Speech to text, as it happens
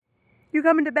You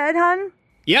coming to bed, hon?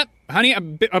 Yep, honey,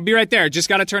 I'll be right there. Just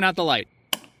gotta turn out the light.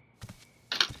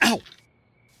 Ow!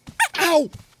 Ow!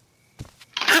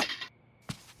 Ow!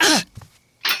 Ah!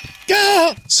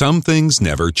 Ah! Some things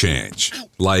never change.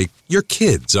 Like your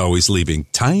kids always leaving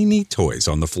tiny toys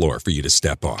on the floor for you to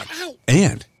step on. Ow!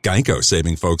 And Geico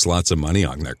saving folks lots of money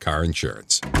on their car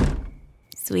insurance.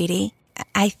 Sweetie,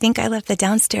 I think I left the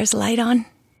downstairs light on.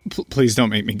 Please don't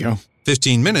make me go.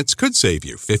 15 minutes could save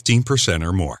you 15%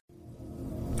 or more.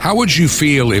 How would you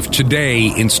feel if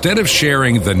today, instead of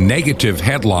sharing the negative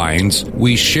headlines,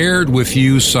 we shared with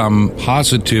you some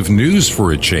positive news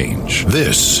for a change?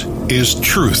 This is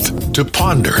Truth to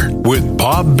Ponder with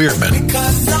Bob Bierman.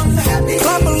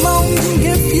 Clap along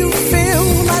if you feel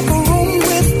like a room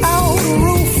without a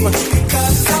roof.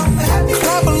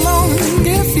 Clap along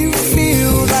if you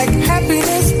feel like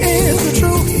happiness is the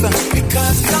truth.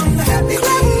 Clap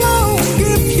along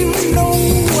if you know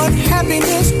what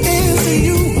happiness is to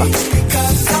you.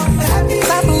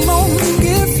 Clap along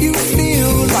if you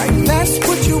feel like that's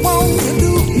what you want to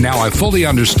do. Now, I fully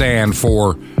understand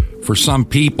for some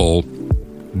people,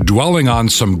 dwelling on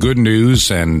some good news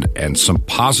and some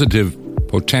positive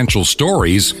potential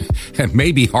stories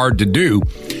may be hard to do.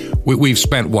 We've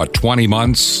spent, 20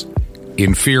 months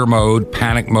in fear mode,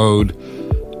 panic mode,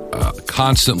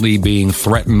 constantly being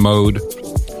threatened mode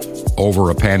over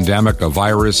a pandemic, a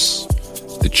virus,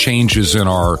 the changes in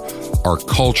our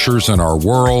cultures and our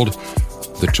world,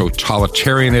 the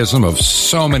totalitarianism of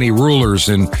so many rulers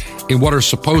in what are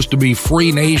supposed to be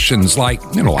free nations like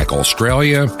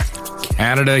Australia,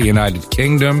 Canada, United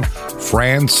Kingdom,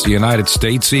 France, the United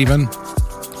States even.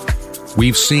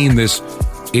 We've seen this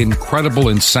incredible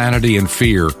insanity and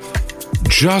fear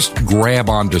just grab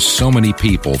onto so many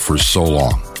people for so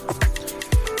long.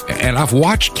 And I've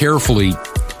watched carefully,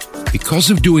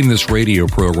 because of doing this radio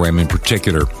program in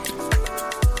particular,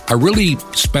 I really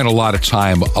spent a lot of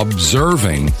time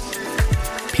observing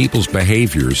people's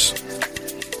behaviors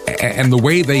and the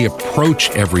way they approach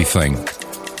everything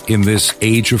in this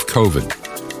age of COVID.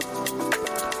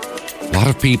 A lot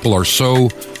of people are so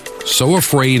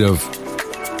afraid of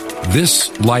this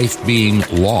life being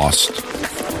lost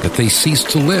that they cease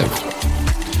to live.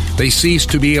 They cease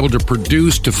to be able to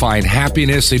produce, to find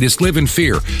happiness. They just live in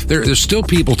fear. There's still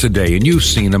people today, and you've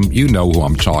seen them. You know who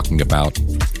I'm talking about.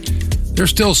 There's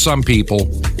still some people,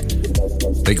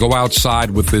 they go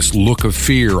outside with this look of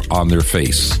fear on their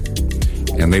face.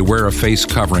 And they wear a face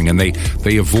covering, and they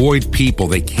avoid people.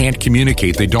 They can't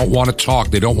communicate. They don't want to talk.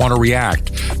 They don't want to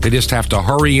react. They just have to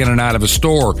hurry in and out of a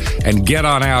store and get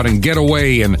on out and get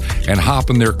away and hop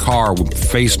in their car with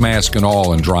face mask and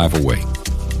all and drive away.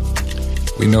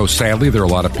 We know, sadly, there are a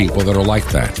lot of people that are like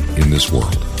that in this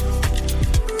world.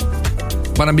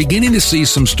 But I'm beginning to see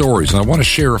some stories, and I want to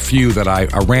share a few that I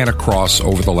ran across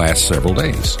over the last several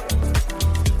days.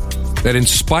 That in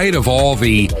spite of all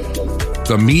the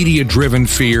media-driven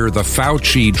fear, the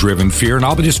Fauci-driven fear, and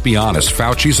I'll just be honest,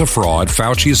 Fauci's a fraud,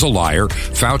 Fauci's a liar,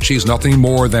 Fauci's nothing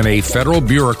more than a federal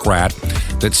bureaucrat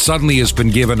that suddenly has been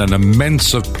given an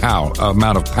immense amount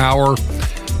of power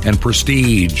and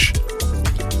prestige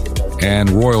and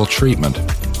royal treatment.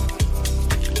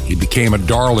 He became a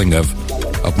darling of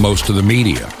most of the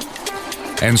media.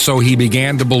 And so he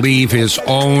began to believe his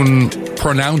own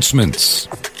pronouncements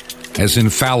as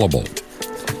infallible.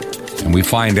 And we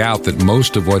find out that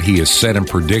most of what he has said and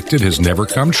predicted has never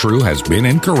come true, has been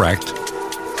incorrect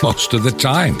most of the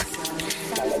time.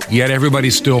 Yet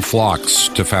everybody still flocks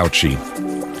to Fauci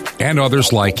and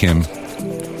others like him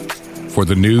for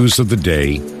the news of the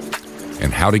day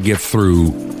and how to get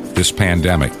through this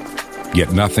pandemic.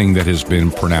 Yet nothing that has been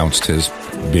pronounced has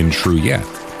been true yet.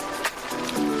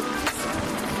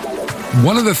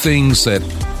 One of the things that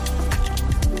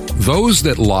those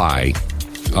that lie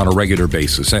on a regular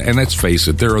basis, and let's face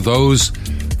it, there are those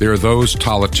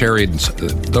totalitarians,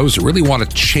 those that really want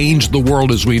to change the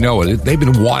world as we know it. They've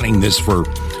been wanting this for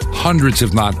hundreds,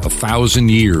 if not 1,000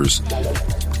 years.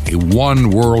 A one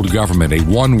world government, a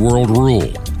one world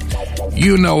rule.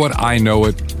 You know it, I know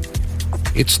it.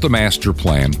 It's the master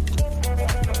plan.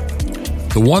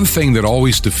 The one thing that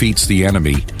always defeats the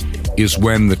enemy is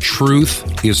when the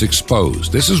truth is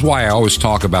exposed. This is why I always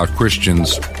talk about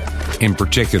Christians in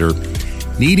particular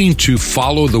needing to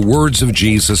follow the words of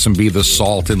Jesus and be the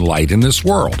salt and light in this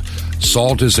world.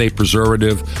 Salt is a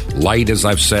preservative. Light, as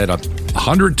I've said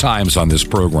 100 times on this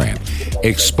program,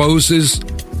 exposes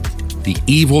the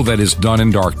evil that is done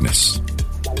in darkness.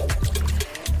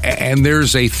 And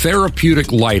there's a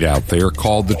therapeutic light out there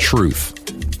called the truth.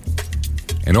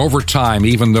 And over time,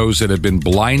 even those that have been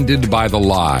blinded by the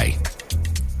lie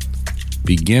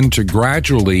begin to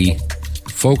gradually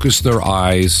focus their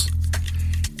eyes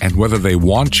And whether they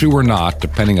want to or not,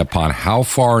 depending upon how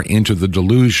far into the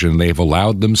delusion they've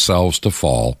allowed themselves to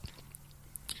fall,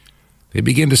 they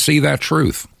begin to see that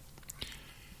truth.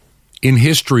 In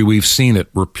history, we've seen it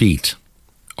repeat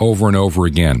over and over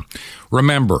again.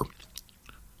 Remember,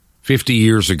 50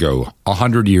 years ago,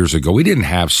 100 years ago, we didn't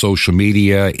have social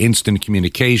media, instant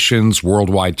communications,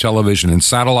 worldwide television, and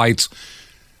satellites.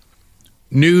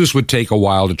 News would take a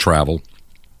while to travel,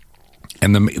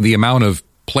 and the amount of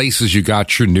places you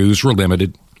got your news were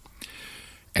limited.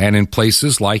 And in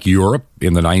places like Europe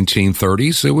in the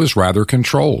 1930s, it was rather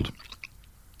controlled.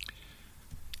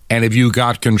 And if you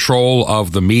got control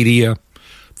of the media,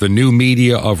 the new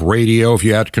media of radio, if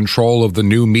you had control of the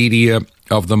new media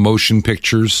of the motion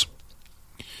pictures,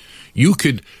 you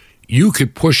could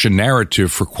push a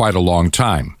narrative for quite a long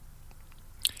time.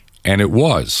 And it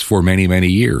was for many, many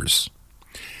years.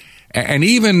 And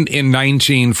even in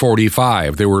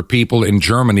 1945, there were people in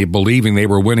Germany believing they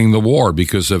were winning the war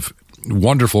because of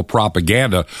wonderful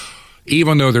propaganda.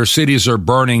 Even though their cities are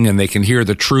burning and they can hear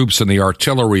the troops and the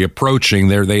artillery approaching,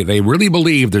 they really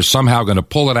believe they're somehow going to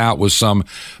pull it out with some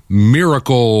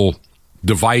miracle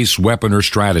device, weapon, or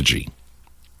strategy.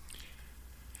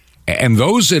 And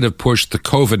those that have pushed the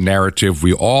COVID narrative,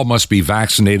 we all must be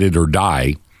vaccinated or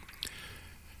die,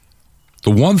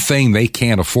 the one thing they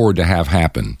can't afford to have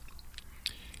happen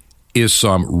is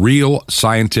some real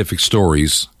scientific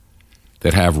stories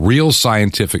that have real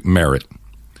scientific merit,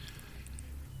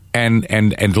 and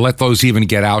let those even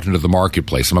get out into the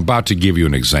marketplace. I'm about to give you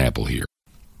an example here.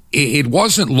 It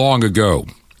wasn't long ago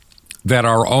that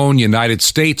our own United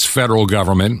States federal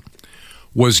government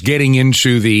was getting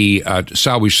into the,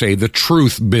 shall we say, the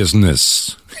truth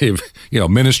business,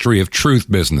 Ministry of Truth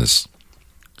business.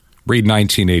 Read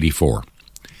 1984.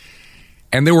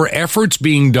 And there were efforts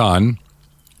being done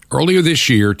earlier this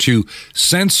year to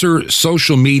censor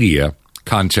social media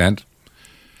content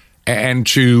and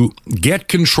to get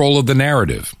control of the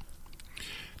narrative.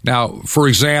 Now, for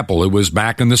example, it was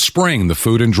back in the spring, the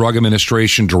Food and Drug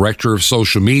Administration Director of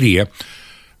Social Media,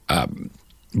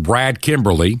 Brad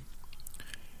Kimberly,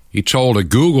 he told a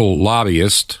Google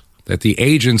lobbyist that the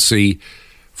agency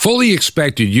fully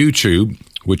expected YouTube,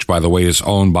 which, by the way, is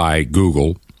owned by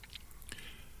Google,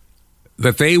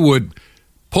 that they would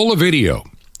pull a video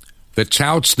that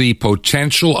touts the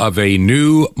potential of a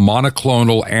new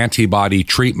monoclonal antibody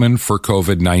treatment for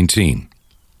COVID-19.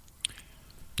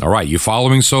 All right, you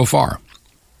following so far?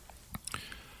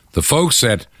 The folks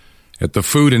at the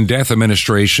Food and Death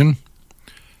Administration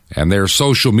and their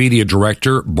social media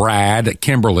director, Brad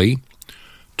Kimberly,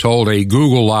 told a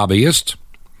Google lobbyist,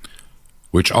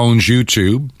 which owns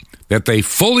YouTube, that they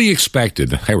fully expected,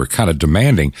 they were kind of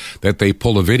demanding, that they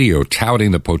pull a video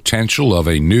touting the potential of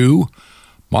a new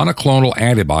monoclonal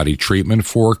antibody treatment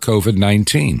for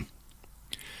COVID-19.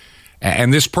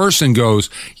 And this person goes,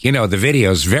 the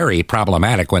video is very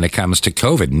problematic when it comes to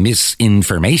COVID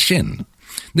misinformation.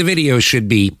 The video should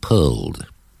be pulled.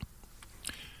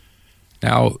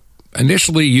 Now,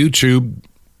 initially, YouTube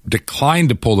declined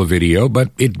to pull the video,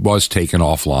 but it was taken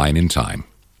offline in time.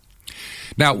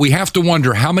 Now, we have to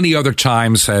wonder how many other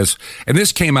times and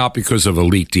this came out because of a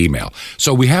leaked email,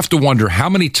 so we have to wonder how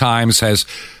many times has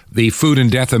the Food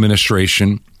and Death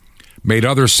Administration made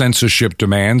other censorship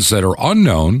demands that are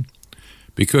unknown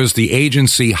because the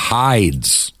agency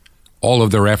hides all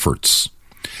of their efforts,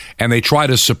 and they try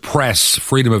to suppress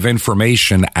Freedom of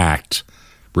Information Act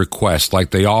requests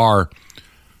like they are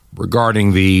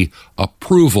regarding the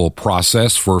approval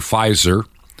process for Pfizer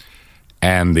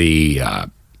and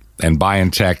and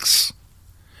BioNTech's.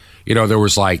 There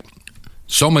was like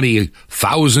so many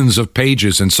thousands of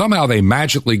pages, and somehow they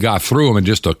magically got through them in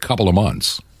just a couple of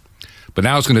months. But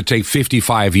now it's going to take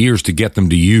 55 years to get them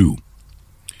to you.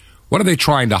 What are they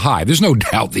trying to hide? There's no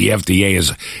doubt the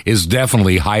FDA is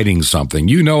definitely hiding something.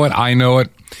 You know it, I know it.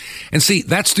 And see,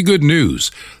 that's the good news.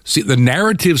 See, the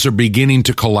narratives are beginning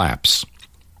to collapse.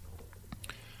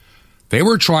 They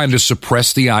were trying to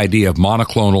suppress the idea of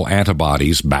monoclonal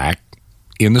antibodies back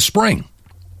in the spring.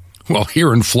 Well,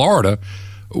 here in Florida,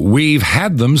 we've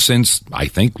had them since, I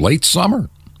think, late summer.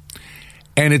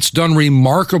 And it's done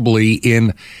remarkably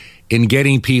in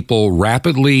getting people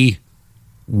rapidly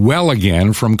well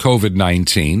again from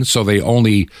COVID-19, so they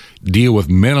only deal with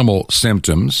minimal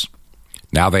symptoms.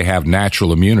 Now they have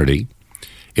natural immunity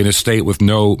in a state with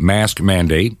no mask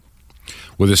mandate,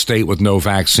 with a state with no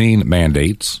vaccine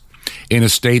mandates, in a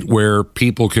state where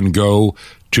people can go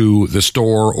to the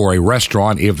store or a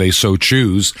restaurant if they so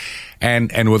choose.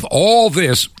 And with all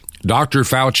this, Dr.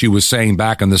 Fauci was saying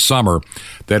back in the summer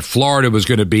that Florida was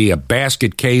going to be a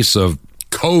basket case of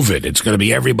COVID. It's going to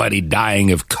be everybody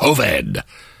dying of COVID.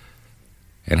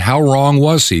 And how wrong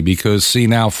was he? Because, see,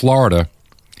 now Florida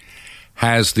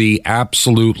has the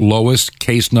absolute lowest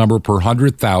case number per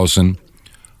 100,000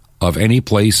 of any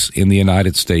place in the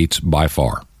United States by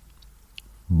far.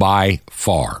 By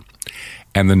far.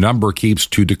 And the number keeps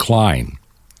to decline,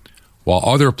 while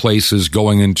other places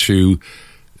going into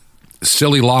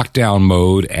silly lockdown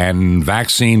mode and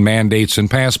vaccine mandates and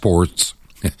passports,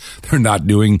 they're not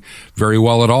doing very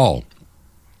well at all.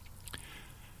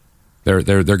 They're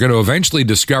going to eventually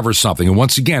discover something. And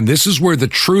once again, this is where the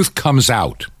truth comes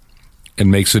out and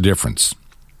makes a difference.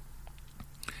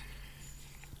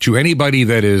 To anybody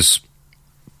that is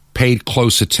paid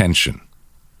close attention,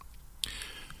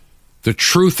 the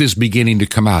truth is beginning to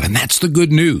come out, and that's the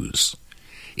good news.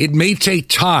 It may take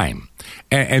time,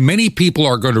 and many people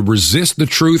are going to resist the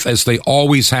truth as they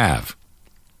always have.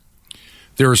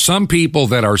 There are some people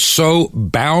that are so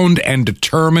bound and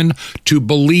determined to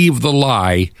believe the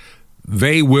lie,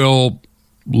 they will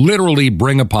literally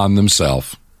bring upon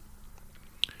themselves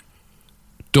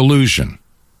delusion.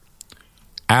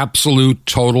 Absolute,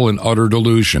 total, and utter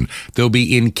delusion. They'll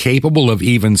be incapable of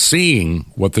even seeing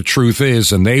what the truth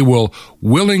is, and they will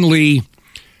willingly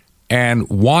and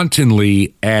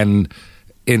wantonly and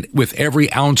with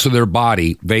every ounce of their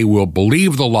body, they will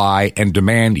believe the lie and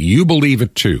demand you believe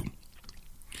it too.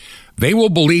 They will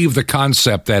believe the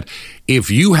concept that if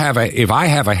I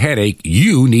have a headache,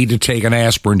 you need to take an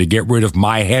aspirin to get rid of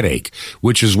my headache,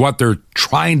 which is what they're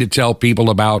trying to tell people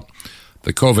about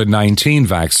the COVID-19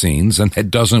 vaccines, and that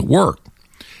doesn't work.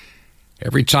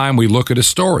 Every time we look at a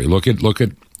story, look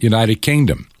at United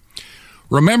Kingdom.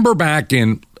 Remember back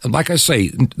in, like I say,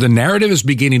 the narrative is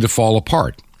beginning to fall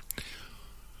apart.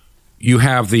 You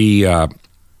have the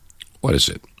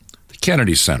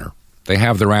Kennedy Center. They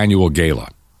have their annual gala.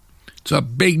 It's a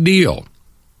big deal.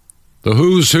 The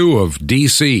who's who of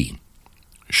D.C.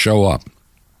 show up.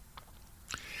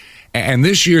 And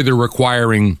this year they're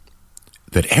requiring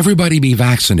that everybody be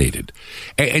vaccinated.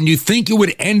 And you think it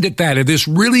would end at that if this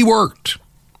really worked.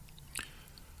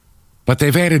 But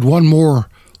they've added one more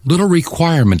little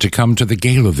requirement to come to the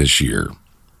gala this year.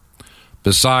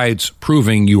 Besides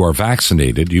proving you are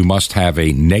vaccinated, you must have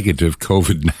a negative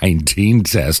COVID-19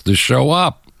 test to show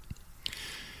up.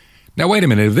 Now, wait a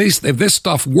minute. If this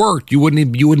stuff worked, you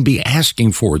wouldn't be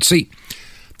asking for it. See,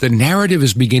 the narrative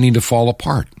is beginning to fall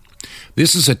apart.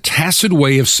 This is a tacit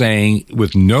way of saying,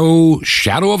 with no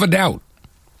shadow of a doubt,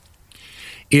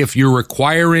 if you're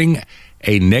requiring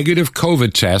a negative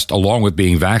COVID test along with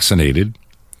being vaccinated,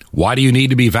 why do you need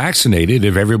to be vaccinated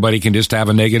if everybody can just have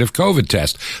a negative COVID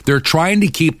test? They're trying to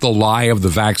keep the lie of the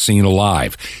vaccine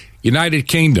alive. United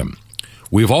Kingdom,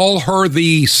 we've all heard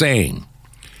the saying,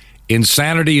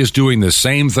 insanity is doing the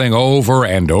same thing over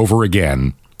and over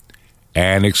again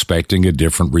and expecting a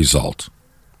different result.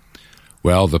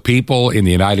 Well, the people in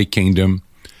the United Kingdom,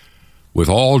 with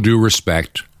all due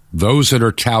respect, those that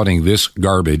are touting this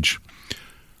garbage,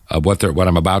 what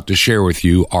I'm about to share with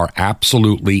you, are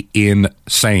absolutely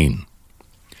insane.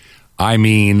 I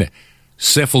mean,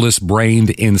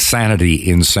 syphilis-brained insanity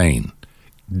insane.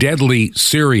 Deadly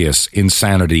serious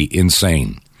insanity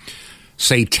insane.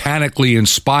 Satanically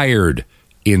inspired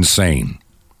insane.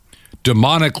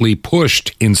 Demonically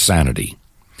pushed insanity.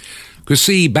 Because,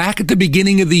 see, back at the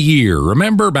beginning of the year,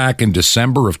 remember back in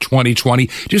December of 2020,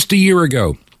 just a year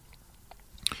ago,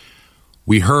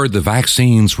 we heard the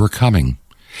vaccines were coming.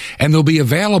 And they'll be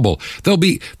available.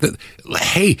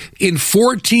 In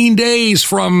 14 days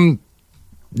from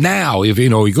now, if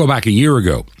you go back a year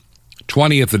ago,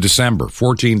 20th of December,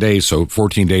 14 days, so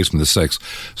 14 days from the 6th.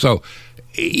 So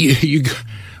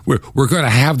we're going to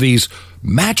have these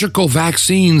magical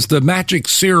vaccines, the magic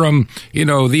serum,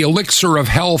 the elixir of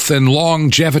health and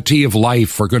longevity of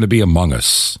life are going to be among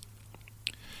us.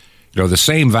 The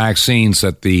same vaccines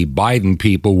that the Biden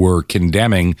people were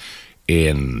condemning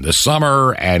in the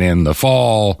summer and in the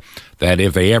fall, that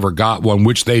if they ever got one,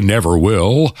 which they never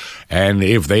will, and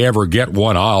if they ever get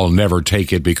one, I'll never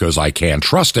take it because I can't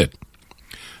trust it.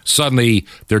 Suddenly,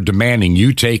 they're demanding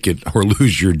you take it or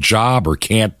lose your job or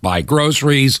can't buy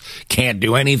groceries, can't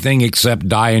do anything except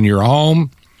die in your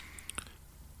home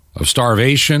of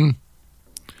starvation.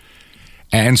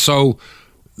 And so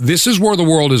this is where the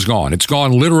world has gone. It's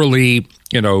gone literally,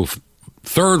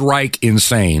 Third Reich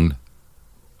insane.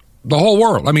 The whole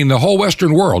world, the whole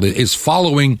Western world is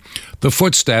following the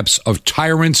footsteps of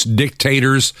tyrants,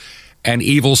 dictators, and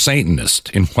evil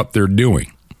Satanists in what they're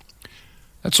doing.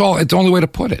 That's all. It's the only way to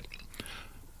put it.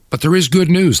 But there is good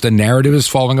news. The narrative is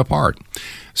falling apart.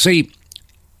 See,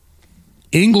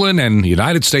 England and the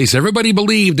United States, everybody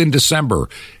believed in December,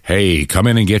 hey, come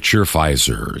in and get your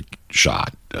Pfizer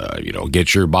shot,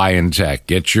 get your BioNTech,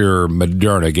 get your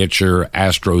Moderna, get your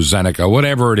AstraZeneca,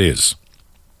 whatever it is.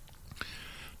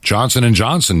 Johnson &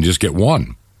 Johnson, just get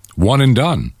one and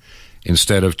done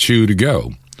instead of 2 to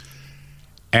go.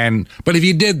 But if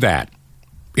you did that,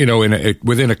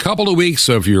 within a couple of weeks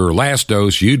of your last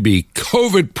dose, you'd be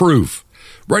COVID-proof,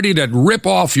 ready to rip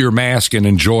off your mask and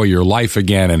enjoy your life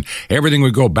again, and everything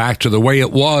would go back to the way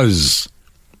it was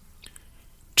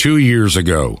 2 years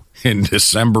ago in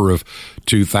December of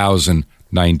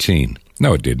 2019.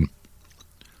 No, it didn't.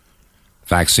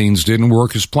 Vaccines didn't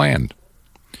work as planned.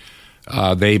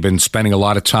 They've been spending a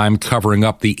lot of time covering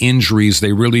up the injuries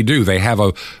they really do.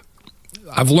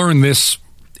 I've learned this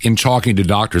in talking to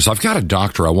doctors. I've got a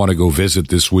doctor I want to go visit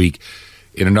this week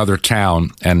in another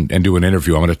town and do an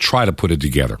interview. I'm going to try to put it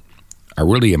together. I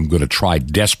really am going to try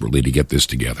desperately to get this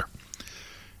together.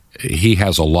 He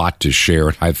has a lot to share,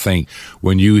 and I think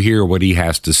when you hear what he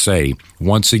has to say,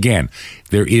 once again,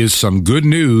 there is some good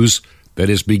news that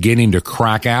is beginning to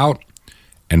crack out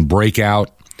and break out.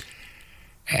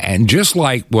 And just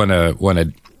like when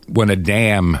a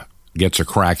dam gets a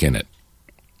crack in it,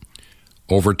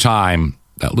 over time,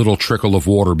 that little trickle of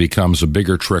water becomes a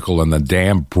bigger trickle, and the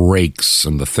dam breaks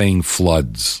and the thing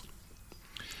floods.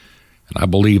 And I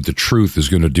believe the truth is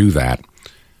going to do that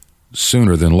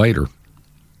sooner than later.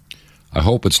 I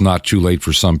hope it's not too late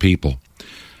for some people.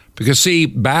 Because, see,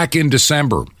 back in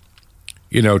December,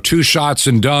 2 shots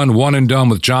and done, 1 and done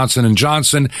with Johnson &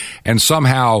 Johnson, and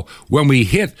somehow when we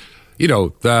hit,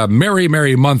 the merry,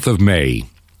 merry month of May,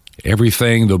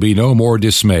 there'll be no more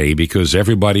dismay because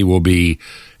everybody will be,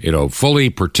 fully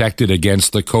protected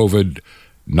against the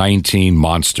COVID-19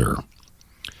 monster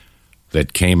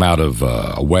that came out of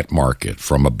a wet market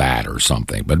from a bat or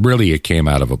something. But really it came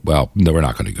out of no, we're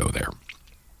not going to go there.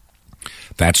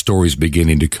 That story's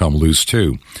beginning to come loose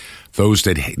too. Those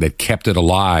that kept it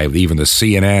alive, even the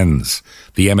CNNs,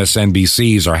 the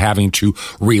MSNBCs, are having to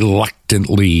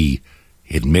reluctantly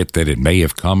admit that it may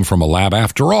have come from a lab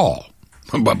after all.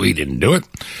 But we didn't do it.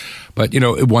 But,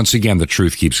 once again, the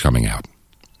truth keeps coming out.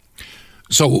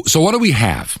 So what do we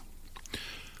have?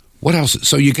 What else?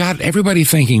 So you got everybody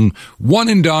thinking 1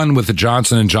 and done with the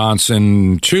Johnson &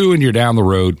 Johnson, 2 and you're down the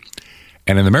road.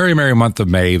 And in the merry, merry month of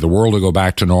May, the world will go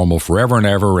back to normal forever and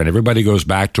ever, and everybody goes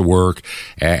back to work,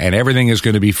 and everything is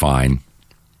going to be fine.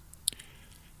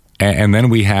 And then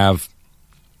we have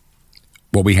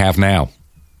what we have now.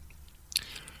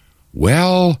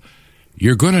 Well,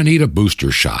 you're going to need a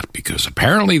booster shot because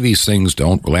apparently these things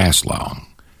don't last long.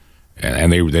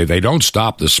 And they don't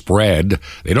stop the spread.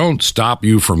 They don't stop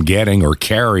you from getting or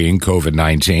carrying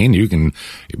COVID-19.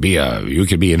 You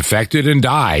can be infected and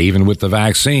die even with the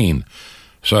vaccine.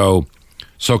 So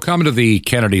come to the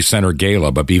Kennedy Center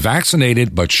Gala, but be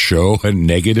vaccinated, but show a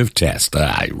negative test.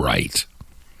 Right.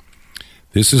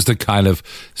 This is the kind of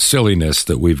silliness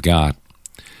that we've got.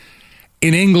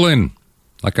 In England,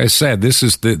 like I said, this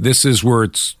is where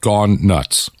it's gone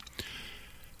nuts.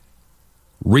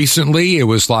 Recently, it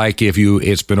was like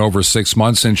it's been over 6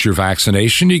 months since your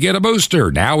vaccination, you get a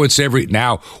booster. Now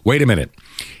wait a minute.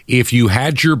 If you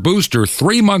had your booster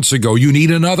 3 months ago, you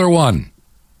need another one.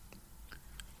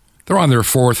 They're on their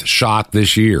 4th shot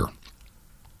this year.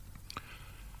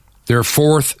 Their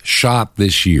 4th shot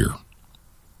this year.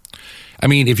 I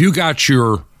mean, if you got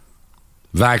your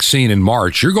vaccine in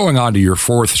March, you're going on to your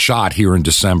 4th shot here in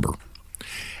December.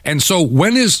 And so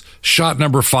when is shot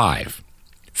number 5?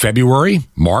 February?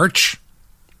 March?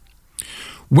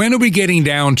 When are we getting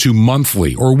down to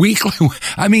monthly or weekly?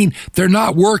 I mean, they're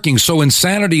not working. So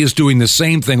insanity is doing the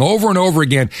same thing over and over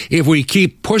again. If we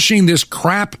keep pushing this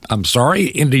crap,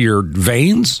 into your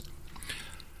veins.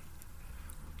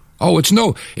 Oh,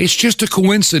 it's just a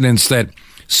coincidence that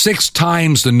 6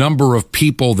 times the number of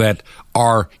people that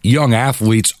are young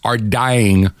athletes are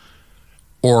dying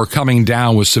or coming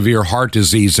down with severe heart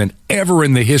disease than ever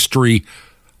in the history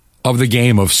of the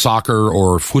game of soccer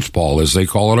or football, as they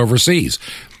call it overseas.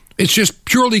 It's just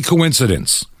purely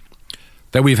coincidence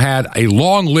that we've had a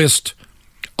long list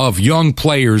of young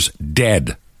players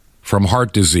dead from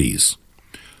heart disease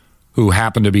who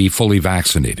happen to be fully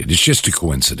vaccinated. It's just a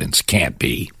coincidence. Can't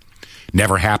be.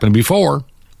 Never happened before.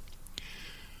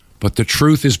 But the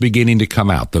truth is beginning to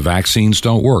come out. The vaccines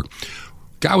don't work.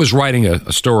 I was writing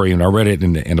a story, and I read it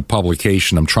in a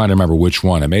publication. I'm trying to remember which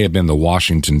one. It may have been the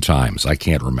Washington Times. I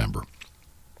can't remember.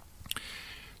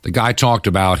 The guy talked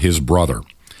about his brother.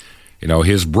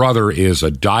 His brother is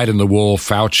a dyed-in-the-wool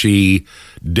Fauci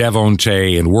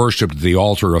devotee and worshipped the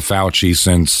altar of Fauci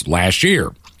since last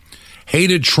year.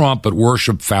 hated Trump but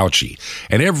worshiped Fauci.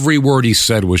 And every word he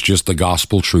said was just the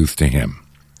gospel truth to him.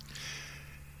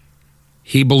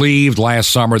 He believed last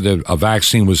summer that a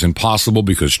vaccine was impossible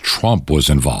because Trump was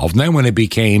involved. And then when it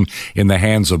became in the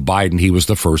hands of Biden, he was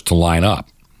the first to line up.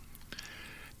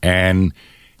 And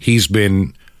he's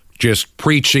been just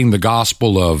preaching the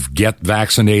gospel of get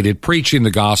vaccinated, preaching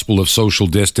the gospel of social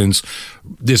distance,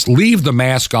 just leave the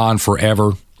mask on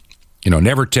forever,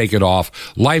 never take it off.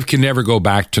 Life can never go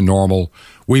back to normal.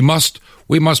 We must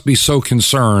be so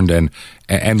concerned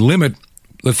and limit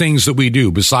the things that we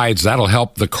do. Besides, that'll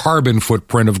help the carbon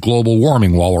footprint of global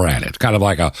warming while we're at it. Kind of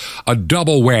like a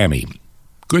double whammy.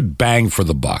 Good bang for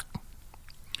the buck.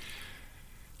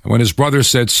 And when his brother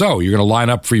said, so, you're going to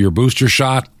line up for your booster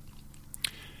shot?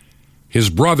 His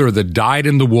brother, that died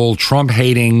in the wool,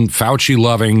 Trump-hating,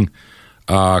 Fauci-loving,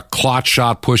 clot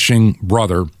shot-pushing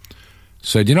brother,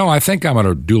 said, I think I'm going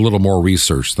to do a little more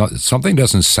research. Something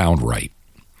doesn't sound right.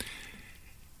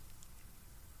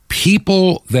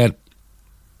 People that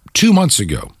 2 months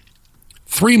ago,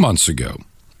 3 months ago,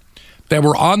 that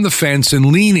were on the fence and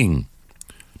leaning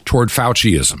toward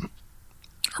Fauciism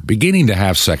are beginning to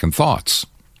have second thoughts.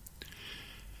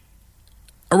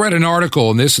 I read an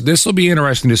article, and this will be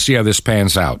interesting to see how this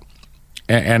pans out.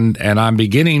 And I'm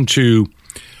beginning to,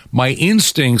 my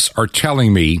instincts are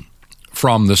telling me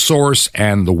from the source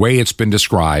and the way it's been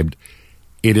described,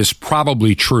 it is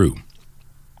probably true.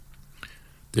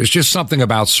 There's just something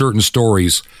about certain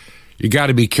stories. You got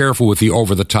to be careful with the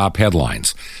over-the-top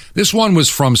headlines. This one was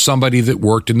from somebody that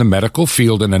worked in the medical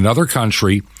field in another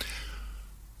country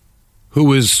who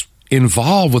was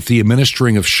involved with the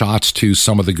administering of shots to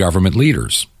some of the government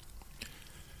leaders.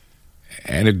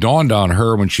 And it dawned on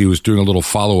her when she was doing a little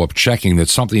follow-up checking that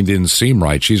something didn't seem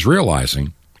right. She's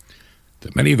realizing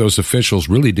that many of those officials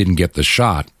really didn't get the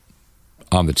shot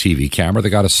on the TV camera. They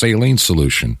got a saline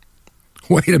solution.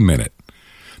 Wait a minute.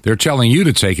 They're telling you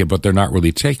to take it, but they're not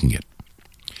really taking it.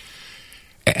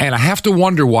 And I have to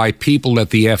wonder why people at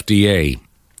the FDA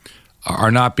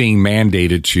are not being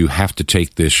mandated to have to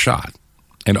take this shot,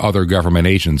 and other government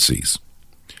agencies.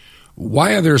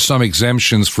 Why are there some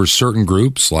exemptions for certain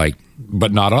groups,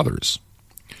 but not others?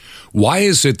 Why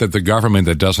is it that the government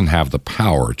that doesn't have the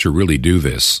power to really do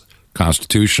this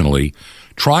constitutionally,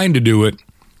 trying to do it,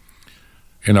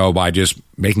 by just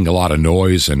making a lot of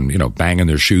noise and, banging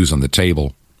their shoes on the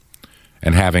table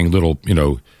and having little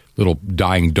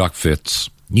dying duck fits?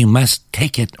 You must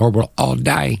take it or we'll all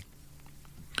die.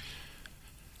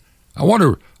 I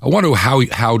wonder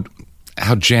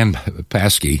how Jan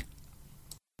Psaki,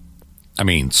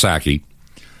 Psaki,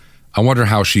 I wonder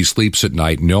how she sleeps at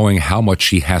night knowing how much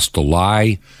she has to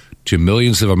lie to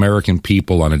millions of American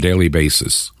people on a daily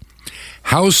basis.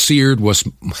 How seared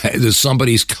does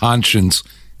somebody's conscience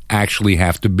actually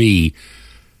have to be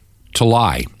to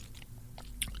lie,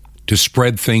 to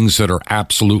spread things that are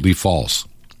absolutely false?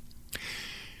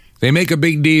 They make a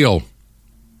big deal.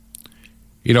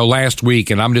 Last week,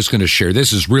 and I'm just going to share,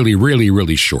 this is really, really,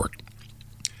 really short.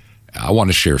 I want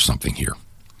to share something here.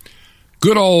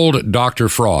 Good old Dr.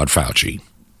 Fraud Fauci,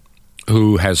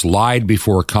 who has lied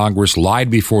before Congress, lied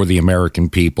before the American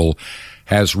people,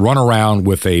 has run around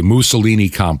with a Mussolini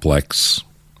complex,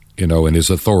 in his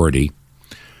authority,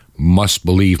 must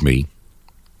believe me.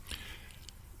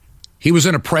 He was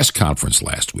in a press conference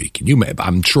last week. And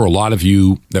I'm sure a lot of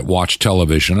you that watch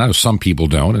television, I know some people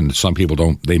don't, and some people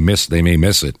don't, they may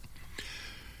miss it.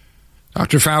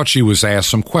 Dr. Fauci was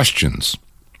asked some questions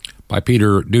by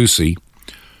Peter Doocy,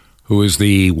 who is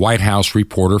the White House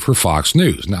reporter for Fox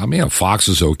News. Now, Fox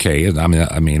is okay.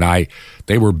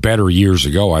 They were better years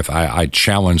ago. I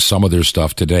challenged some of their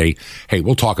stuff today. Hey,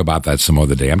 we'll talk about that some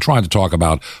other day. I'm trying to talk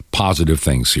about positive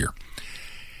things here.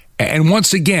 And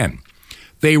once again,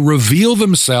 they reveal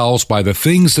themselves by the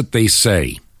things that they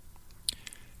say,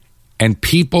 and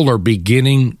people are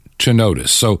beginning to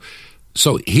notice. So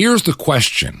here's the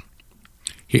question.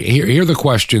 Here are the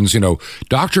questions.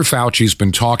 Dr. Fauci's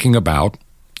been talking about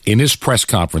in his press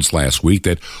conference last week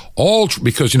that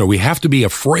because we have to be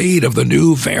afraid of the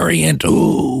new variant.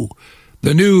 Ooh,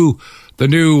 the new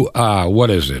what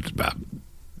is it?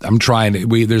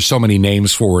 There's so many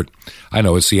names for it. I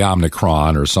know it's the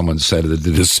Omicron, or someone said the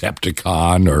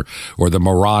Decepticon, or the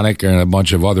moronic, and a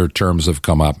bunch of other terms have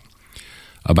come up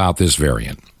about this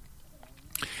variant.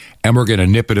 And we're going to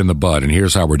nip it in the bud, and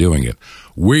here's how we're doing it.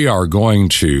 We are going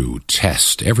to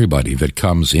test everybody that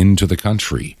comes into the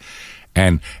country.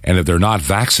 And if they're not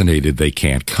vaccinated, they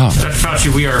can't come. Dr.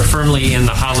 Fauci, we are firmly in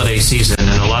the holiday season,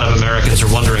 and a lot of Americans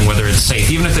are wondering whether it's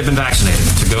safe, even if they've been vaccinated,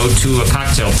 to go to a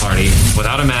cocktail party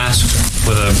without a mask,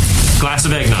 with a glass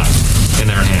of eggnog in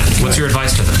their hand. What's your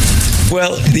advice to them?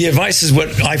 Well, the advice is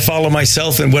what I follow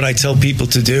myself and what I tell people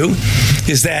to do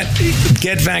is that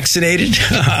get vaccinated.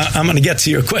 I'm going to get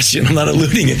to your question. I'm not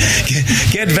eluding it.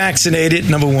 Get vaccinated,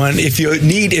 number one. If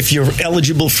you're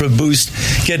eligible for a boost,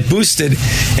 get boosted.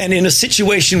 And in a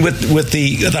situation with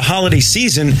the holiday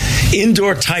season,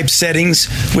 indoor type settings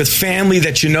with family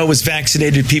that you know is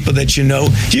vaccinated, people that you know,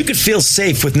 you could feel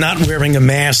safe with not wearing a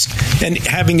mask and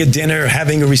having a dinner,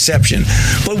 having a reception.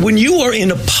 But when you are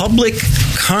in a public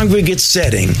congregate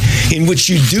setting in which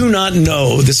you do not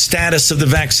know the status of the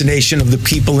vaccination of the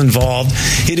people involved,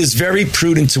 it is very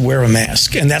prudent to wear a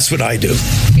mask. And that's what I do.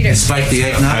 Spike the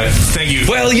eggnog. Thank you.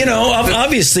 Well,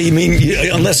 obviously,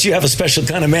 unless you have a special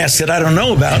kind of mask that I don't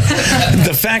know about,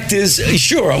 the fact is,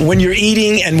 sure, when you're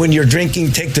eating and when you're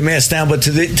drinking, take the mask down, but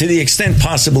to the extent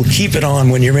possible, keep it on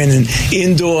when you're in an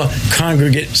indoor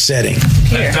congregate setting.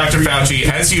 Dr. Fauci,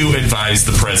 as you advised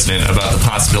the president about the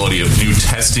possibility of new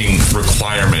testing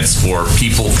requirements for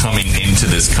people coming into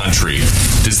this country,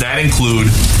 does that include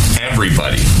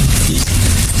everybody?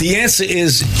 The answer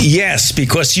is yes,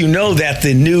 because you know that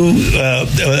the new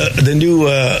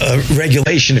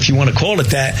regulation, if you want to call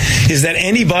it that, is that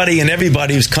anybody and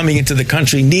everybody who's coming into the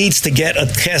country needs to get a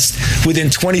test within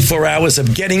 24 hours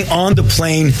of getting on the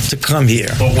plane to come here.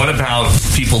 But what about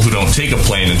people who don't take a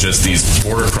plane and just these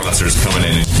border crossers coming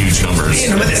in huge numbers?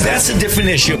 That's a different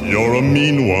issue. You're a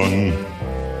mean one,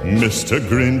 Mr.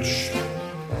 Grinch.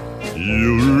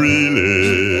 You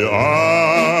really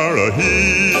are a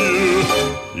heel.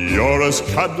 You're as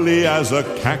cuddly as a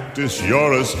cactus.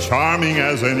 You're as charming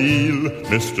as an eel,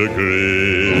 Mr.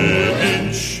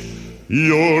 Grinch.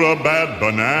 You're a bad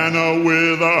banana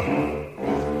with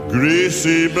a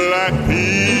greasy black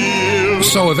peel.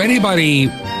 So if anybody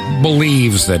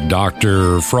believes that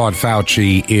Dr. Fraud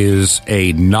Fauci is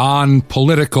a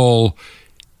non-political,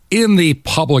 in the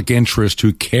public interest,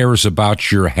 who cares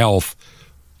about your health,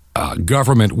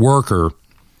 government worker,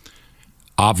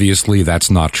 obviously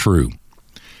that's not true.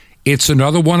 It's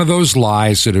another one of those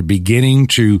lies that are beginning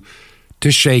to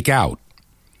shake out.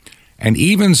 And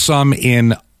even some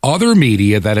in other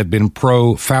media that have been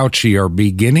pro-Fauci are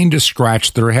beginning to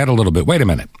scratch their head a little bit. Wait a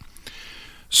minute.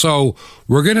 So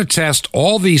we're going to test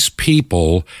all these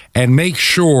people and make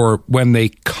sure when they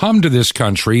come to this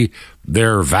country,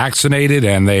 they're vaccinated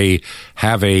and they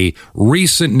have a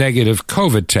recent negative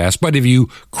COVID test. But if you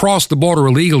cross the border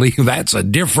illegally, that's a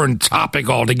different topic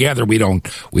altogether. We don't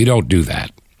do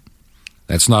that.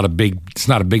 It's not a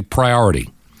big priority.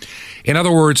 In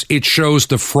other words, it shows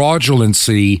the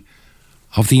fraudulency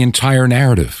of the entire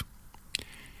narrative.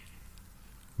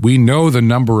 We know the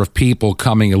number of people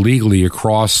coming illegally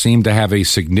across seem to have a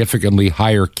significantly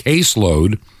higher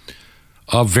caseload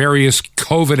of various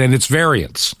COVID and its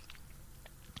variants.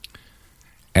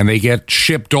 And they get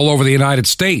shipped all over the United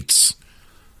States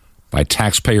by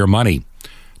taxpayer money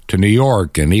to New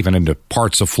York and even into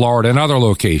parts of Florida and other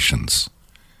locations.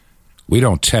 We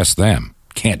don't test them.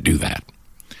 Can't do that.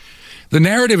 The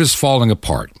narrative is falling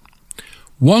apart.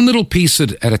 One little piece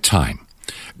at a time.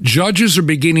 Judges are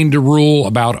beginning to rule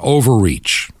about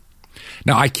overreach.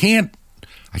 Now, I can't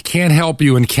help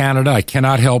you in Canada. I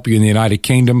cannot help you in the United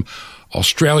Kingdom.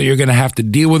 Australia, you're going to have to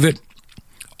deal with it.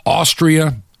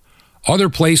 Austria, other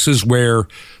places where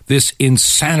this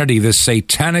insanity, this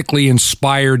satanically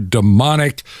inspired,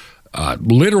 demonic,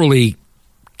 literally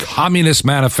Communist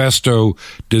Manifesto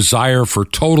desire for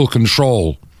total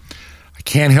control. I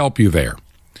can't help you there.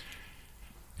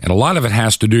 And a lot of it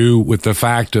has to do with the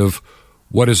fact of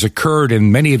what has occurred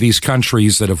in many of these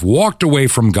countries that have walked away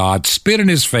from God, spit in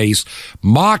his face,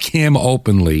 mock him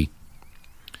openly.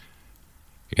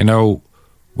 You know,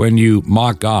 when you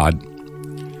mock God,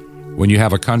 when you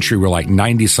have a country where like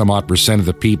 90-some-odd% of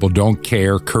the people don't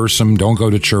care, curse him, don't go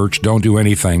to church, don't do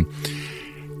anything,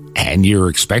 and you're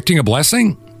expecting a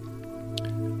blessing?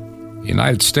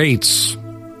 United States,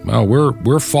 well,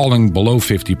 we're falling below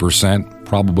 50%,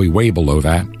 probably way below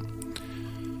that.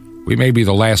 We may be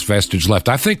the last vestige left.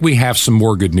 I think we have some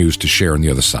more good news to share on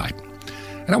the other side.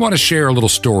 And I want to share a little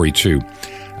story, too.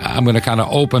 I'm going to kind of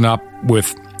open up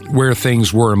with where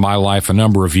things were in my life a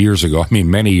number of years ago,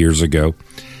 many years ago,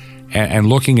 and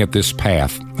looking at this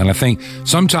path. And I think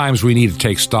sometimes we need to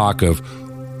take stock of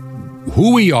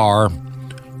who we are,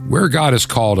 where God has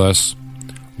called us,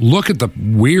 look at the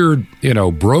weird,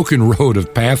 broken road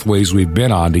of pathways we've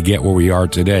been on to get where we are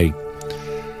today.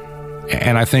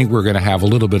 And I think we're going to have a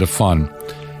little bit of fun.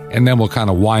 And then we'll kind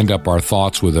of wind up our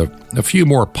thoughts with a few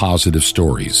more positive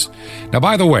stories. Now,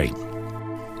 by the way,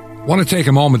 I want to take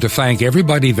a moment to thank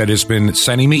everybody that has been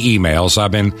sending me emails.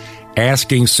 I've been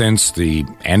asking since the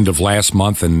end of last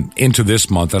month and into this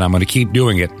month, and I'm going to keep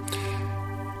doing it.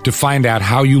 to find out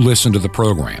how you listen to the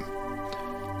program.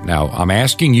 Now, I'm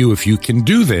asking you if you can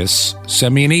do this,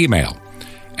 send me an email.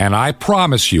 And I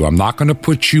promise you, I'm not going to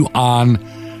put you on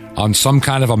some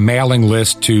kind of a mailing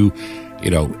list to,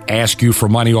 ask you for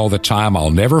money all the time. I'll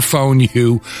never phone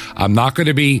you. I'm not going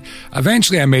to be,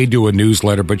 eventually I may do a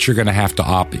newsletter, but you're going to have to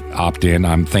opt in.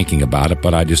 I'm thinking about it,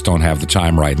 but I just don't have the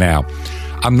time right now.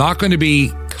 I'm not going to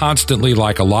be constantly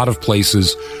like a lot of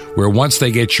places where once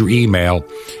they get your email,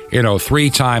 3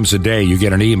 times a day you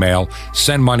get an email,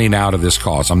 send money now to this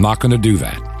cause. I'm not going to do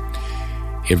that.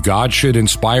 If God should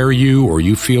inspire you or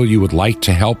you feel you would like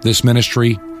to help this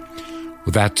ministry,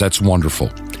 well, that's wonderful.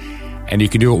 And you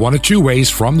can do it one of 2 ways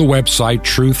from the website,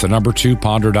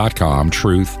 truth2ponder.com,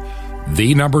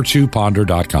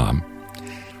 truth2ponder.com,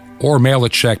 or mail a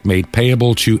check made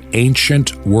payable to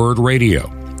Ancient Word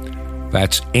Radio.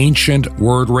 That's Ancient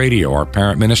Word Radio, our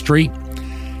parent ministry.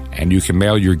 And you can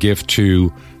mail your gift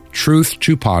to Truth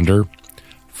to Ponder,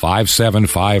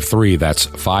 5753. That's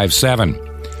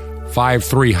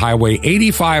 5753 Highway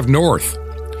 85 North,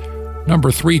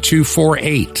 number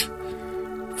 3248.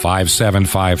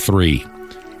 5753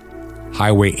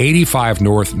 Highway 85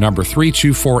 North, number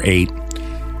 3248,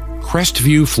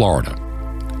 Crestview, Florida.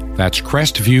 That's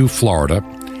Crestview, Florida.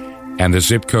 And the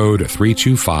zip code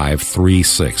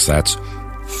 32536. That's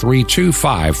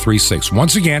 32536.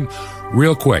 Once again,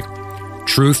 real quick,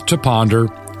 Truth to Ponder,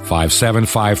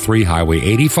 5753 Highway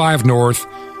 85 North,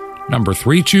 number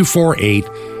 3248,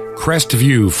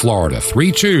 Crestview, Florida,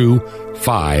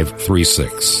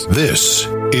 32536. This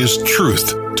is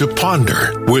Truth to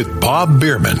Ponder with Bob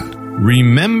Bierman.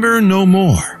 Remember No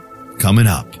More, coming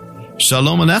up.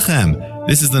 Shalom Aleichem.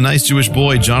 This is the nice Jewish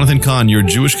boy, Jonathan Kahn, your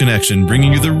Jewish connection,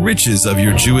 bringing you the riches of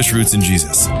your Jewish roots in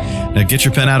Jesus. Now get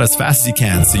your pen out as fast as you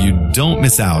can so you don't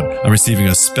miss out on receiving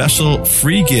a special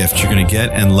free gift you're going to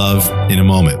get and love in a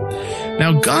moment.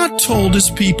 Now, God told his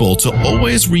people to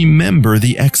always remember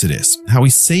the Exodus, how he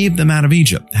saved them out of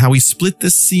Egypt, how he split the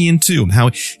sea in two,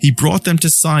 how he brought them to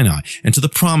Sinai and to the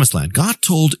promised land. God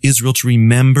told Israel to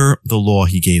remember the law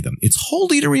he gave them. It's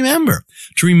holy to remember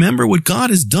what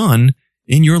God has done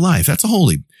in your life. That's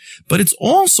holy. But it's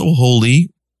also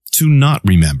holy to not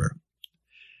remember.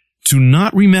 To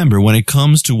not remember when it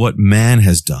comes to what man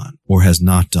has done or has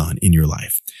not done in your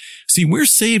life. See, we're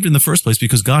saved in the first place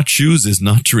because God chooses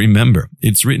not to remember.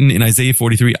 It's written in Isaiah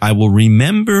 43, I will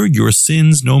remember your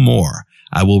sins no more.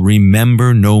 I will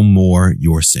remember no more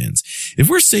your sins. If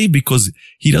we're saved because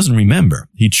he doesn't remember,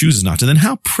 he chooses not to, then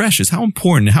how precious, how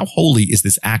important, how holy is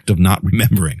this act of not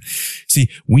remembering? See,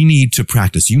 we need to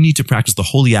practice. You need to practice the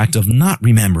holy act of not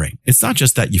remembering. It's not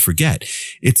just that you forget.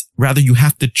 It's rather you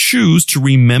have to choose to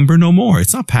remember no more.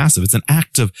 It's not passive. It's an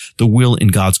act of the will in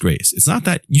God's grace. It's not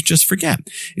that you just forget.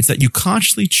 It's that you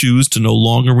consciously choose to no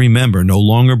longer remember, no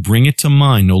longer bring it to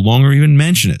mind, no longer even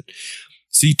mention it.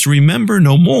 See, to remember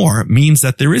no more means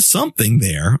that there is something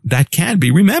there that can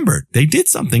be remembered. They did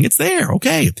something. It's there.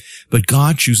 Okay. But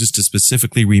God chooses to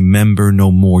specifically remember no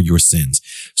more your sins.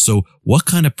 So what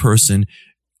kind of person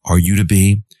are you to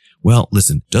be? Well,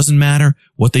 listen, doesn't matter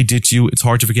what they did to you. It's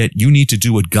hard to forget. You need to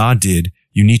do what God did.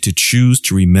 You need to choose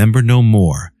to remember no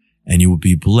more, and you will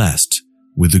be blessed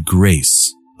with the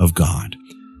grace of God.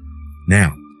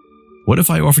 Now, what if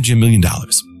I offered you $1 million?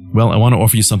 Well, I want to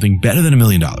offer you something better than $1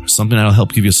 million, something that'll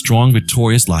help give you a strong,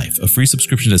 victorious life, a free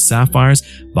subscription to Sapphires,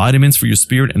 vitamins for your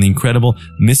spirit, and the incredible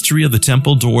Mystery of the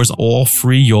Temple Doors, all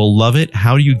free. You'll love it.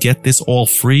 How do you get this all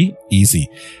free? Easy.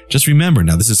 Just remember,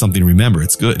 now this is something to remember.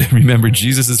 It's good. Remember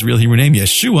Jesus' real Hebrew name,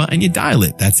 Yeshua, and you dial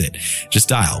it. That's it. Just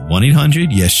dial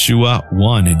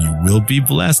 1-800-YESHUA-1, and you will be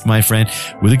blessed, my friend,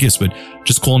 with a gift. But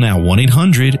just call now,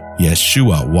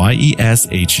 1-800-YESHUA,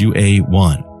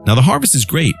 YESHUA-1. Now, the harvest is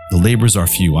great. The laborers are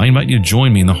few. I invite you to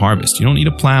join me in the harvest. You don't need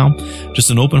a plow,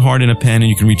 just an open heart and a pen, and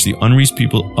you can reach the unreached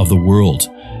people of the world.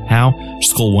 How?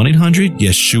 Just call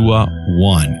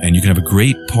 1-800-YESHUA-1, and you can have a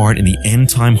great part in the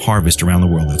end-time harvest around the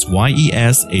world. That's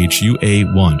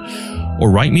YESHUA-1. Or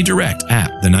write me direct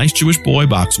at The Nice Jewish Boy,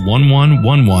 Box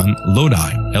 1111,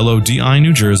 Lodi, Lodi,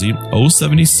 New Jersey,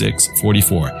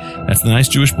 07644. That's The Nice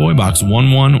Jewish Boy, Box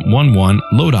 1111,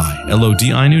 Lodi,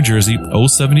 Lodi, New Jersey,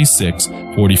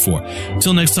 07644.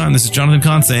 Till next time, this is Jonathan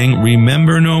Kahn saying,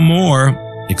 remember no more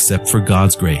except for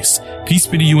God's grace. Peace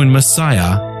be to you in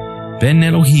Messiah, Ben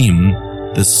Elohim,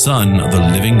 the Son of the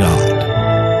living God.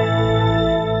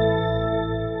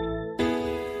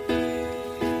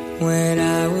 When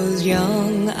I was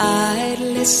young, I'd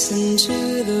listen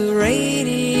to the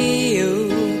radio,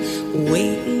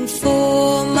 waiting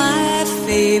for my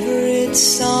favorite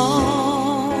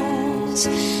songs.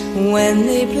 When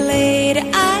they played,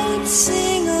 I'd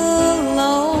sing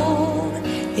along.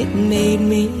 it made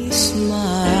me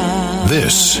smile.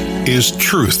 This is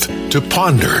Truth to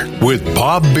Ponder with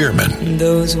Bob Bierman.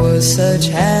 Those were such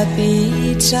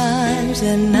happy times,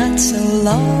 and not so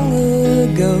long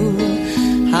ago.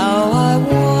 How I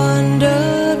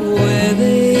wondered where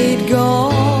they'd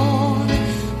gone.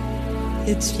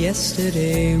 It's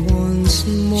yesterday once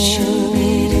more.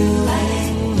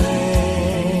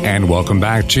 And welcome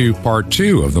back to part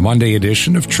 2 of the Monday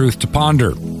edition of Truth to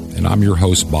Ponder. And I'm your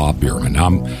host, Bob Bierman.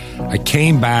 I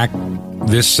came back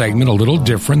this segment a little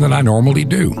different than I normally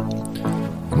do.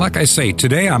 And like I say,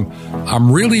 today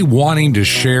I'm really wanting to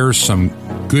share some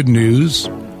good news,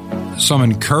 some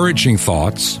encouraging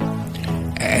thoughts,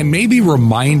 and maybe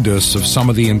remind us of some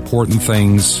of the important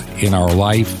things in our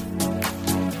life.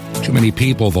 Too many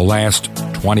people the last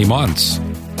 20 months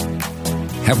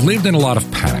have lived in a lot of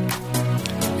panic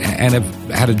and have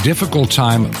had a difficult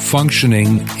time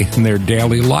functioning in their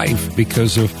daily life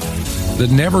because of the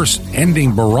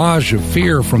never-ending barrage of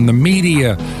fear from the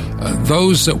media,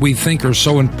 those that we think are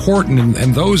so important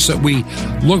and those that we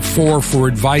look for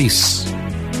advice. I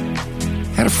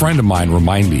had a friend of mine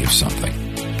remind me of something.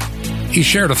 He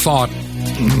shared a thought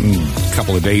a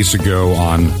couple of days ago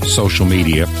on social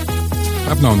media.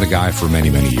 I've known the guy for many,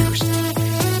 many years.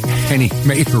 And he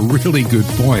made a really good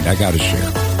point I got to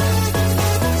share.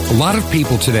 A lot of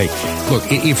people today, look,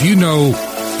 if you know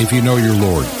your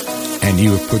Lord and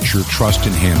you have put your trust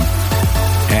in Him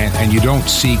and you don't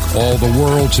seek all the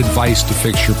world's advice to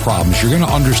fix your problems, you're going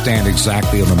to understand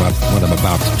exactly what I'm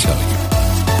about to tell you.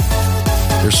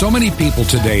 There's so many people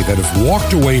today that have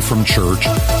walked away from church,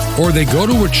 or they go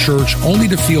to a church only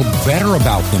to feel better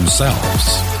about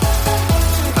themselves.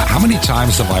 How many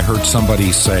times have I heard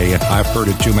somebody say, and I've heard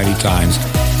it too many times,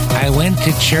 I went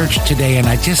to church today and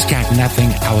I just got nothing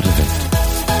out of it.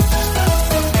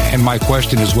 And my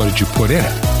question is, what did you put in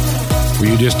it? Were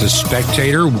you just a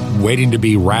spectator waiting to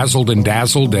be razzled and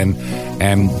dazzled and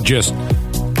just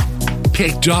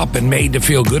picked up and made to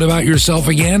feel good about yourself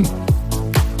again?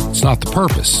 It's not the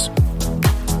purpose.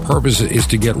 Purpose is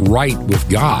to get right with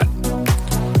God,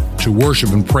 to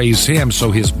worship and praise Him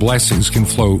so His blessings can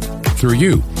flow through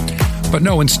you. But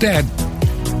no, instead,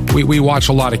 we watch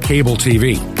a lot of cable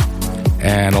TV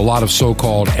and a lot of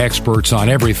so-called experts on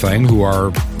everything who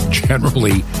are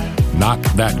generally not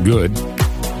that good.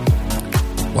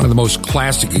 One of the most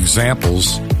classic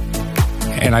examples,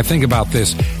 and I think about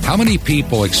this, how many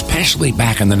people, especially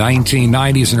back in the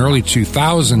 1990s and early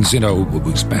 2000s,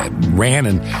 ran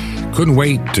and couldn't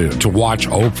wait to watch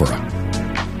Oprah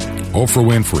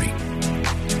Winfrey.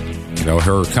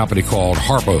 Her company called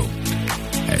Harpo.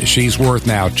 She's worth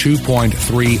now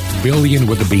 $2.3 billion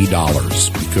with a B dollars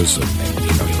because of,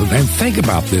 and think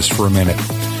about this for a minute.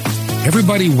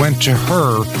 Everybody went to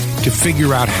her to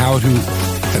figure out how to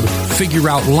figure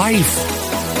out life.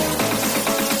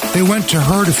 They went to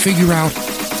her to figure out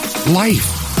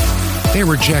life. They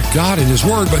reject God and His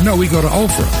Word, but no, we go to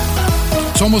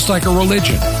Oprah. It's almost like a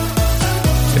religion.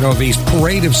 These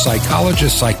parade of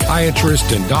psychologists,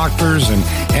 psychiatrists, and doctors and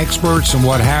experts and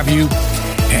what have you.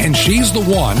 And she's the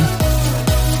one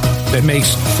that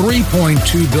makes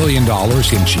 $3.2 billion,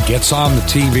 and she gets on the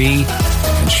TV,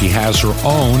 and she has her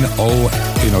own,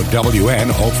 WN,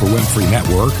 Oprah Winfrey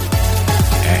Network,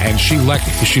 and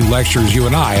she lectures you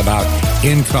and I about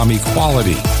income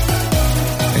equality,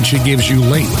 and she gives you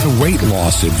weight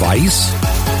loss advice,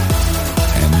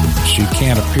 and she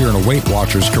can't appear in a Weight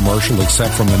Watchers commercial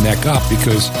except from the neck up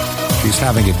because she's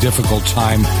having a difficult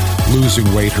time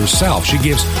losing weight herself. She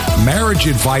gives marriage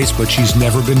advice, but she's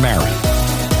never been married.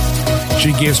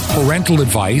 She gives parental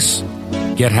advice,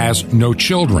 yet has no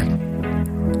children.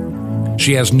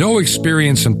 She has no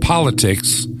experience in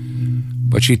politics,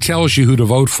 but she tells you who to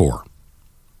vote for.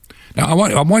 Now, I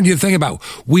want you to think about,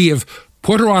 we have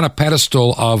put her on a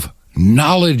pedestal of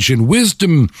knowledge and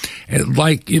wisdom,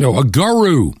 like, a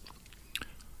guru.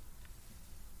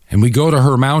 And we go to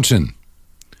her mountain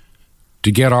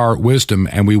to get our wisdom,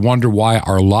 and we wonder why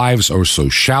our lives are so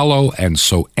shallow and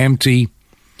so empty,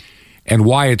 and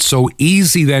why it's so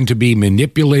easy then to be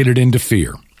manipulated into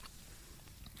fear.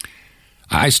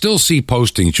 I still see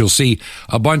postings. You'll see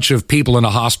a bunch of people in a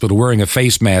hospital wearing a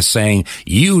face mask saying,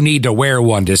 you need to wear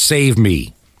one to save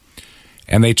me.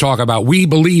 And they talk about, we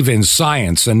believe in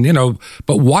science, and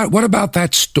but what about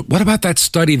that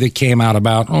study that came out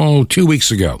about 2 weeks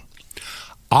ago?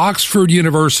 Oxford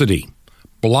University,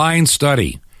 blind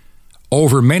study,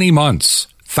 over many months,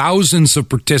 thousands of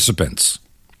participants.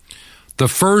 The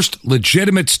first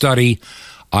legitimate study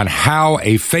on how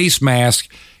a face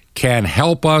mask can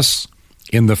help us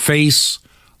in the face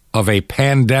of a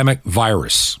pandemic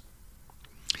virus.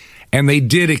 And they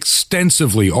did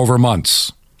extensively over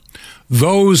months.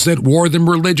 those that wore them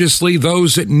religiously,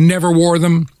 those that never wore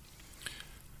them.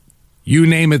 You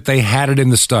name it, they had it in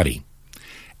the study.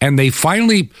 And they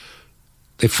finally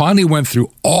went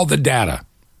through all the data,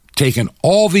 taken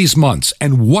all these months.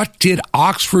 And what did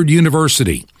Oxford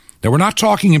University? Now, we're not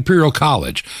talking Imperial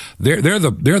College. They're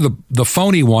the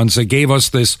phony ones that gave us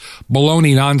this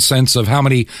baloney nonsense of how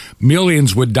many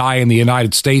millions would die in the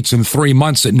United States in 3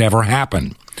 months. It never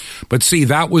happened. But see,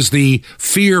 that was the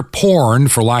fear porn,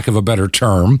 for lack of a better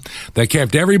term, that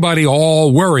kept everybody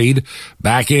all worried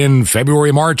back in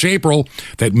February, March, April,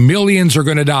 that millions are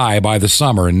going to die by the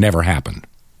summer, and never happened.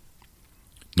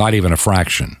 Not even a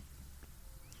fraction.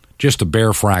 Just a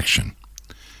bare fraction.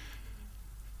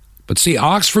 But see,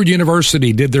 Oxford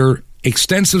University did their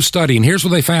extensive study, and here's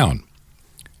what they found.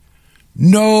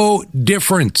 No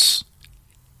difference.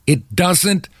 It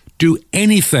doesn't do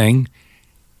anything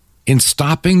in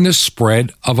stopping the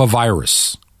spread of a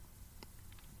virus.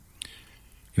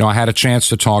 You know, I had a chance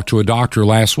to talk to a doctor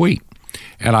last week,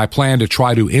 and I plan to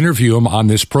try to interview him on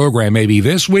this program maybe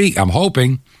this week, I'm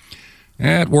hoping,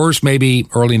 at worst, maybe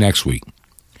early next week,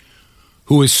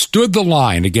 who has stood the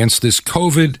line against this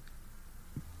COVID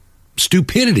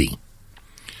stupidity.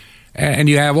 And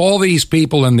you have all these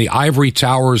people in the ivory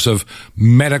towers of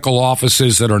medical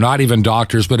offices that are not even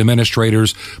doctors but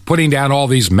administrators putting down all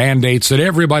these mandates that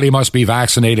everybody must be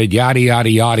vaccinated, yada, yada,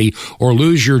 yada, or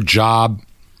lose your job.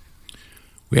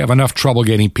 We have enough trouble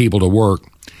getting people to work.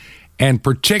 And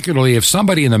particularly if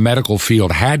somebody in the medical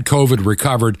field had COVID,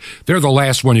 recovered, they're the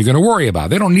last one you're going to worry about.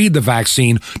 They don't need the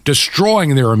vaccine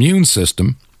destroying their immune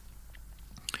system.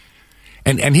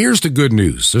 And here's the good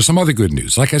news. There's some other good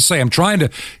news. Like I say, I'm trying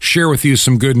to share with you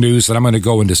some good news, that I'm going to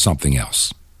go into something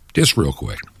else. Just real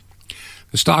quick.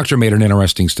 This doctor made an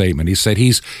interesting statement. He said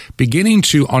he's beginning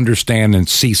to understand and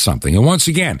see something. And once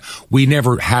again, we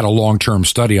never had a long-term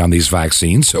study on these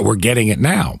vaccines, so we're getting it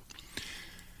now.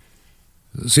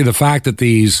 See, the fact that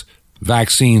these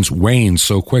vaccines wane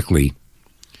so quickly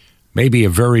may be a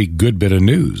very good bit of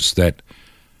news, that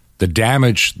the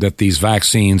damage that these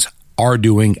vaccines are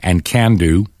doing and can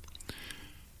do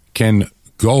can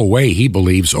go away, he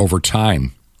believes, over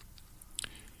time.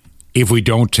 If we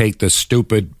don't take the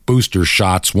stupid booster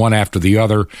shots one after the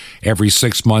other every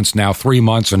 6 months, now 3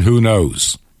 months, and who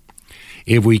knows.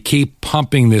 If we keep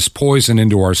pumping this poison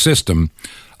into our system,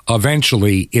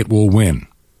 eventually it will win.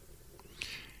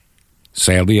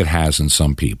 Sadly, it has in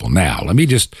some people. Now,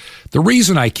 the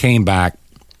reason I came back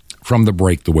from the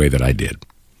break the way that I did,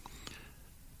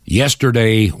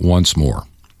 yesterday once more,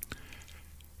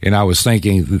 and I was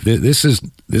thinking, this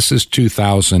is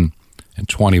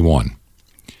 2021,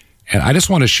 and I just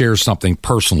want to share something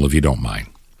personal, if you don't mind.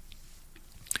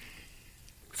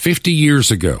 50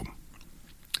 years ago,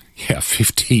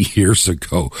 50 years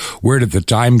ago, where did the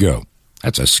time go?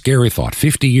 That's a scary thought.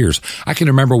 50 years. I can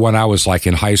remember when I was like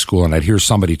in high school and I'd hear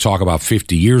somebody talk about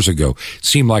 50 years ago. It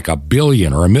seemed like a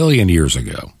billion or a million years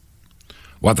ago.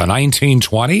 What, the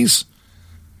 1920s?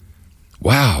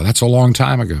 Wow, that's a long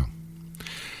time ago.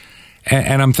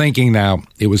 And I'm thinking now,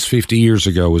 it was 50 years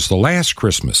ago. It was the last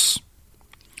Christmas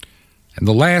and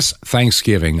the last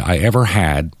Thanksgiving I ever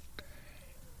had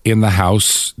in the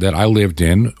house that I lived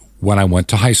in when I went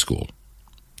to high school.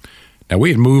 Now, we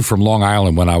had moved from Long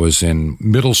Island when I was in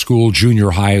middle school,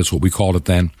 junior high is what we called it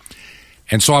then.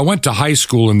 And so I went to high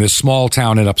school in this small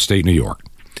town in upstate New York.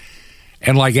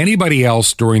 And like anybody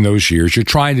else during those years, you're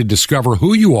trying to discover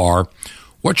who you are,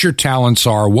 what your talents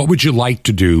are, what would you like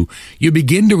to do. You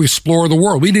begin to explore the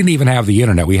world. We didn't even have the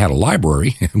internet. We had a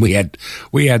library. we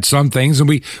had some things, and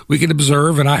we could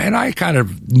observe. And I kind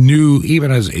of knew, even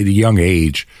as at a young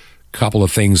age, a couple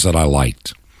of things that I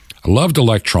liked. I loved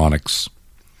electronics.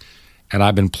 And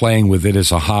I've been playing with it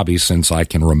as a hobby since I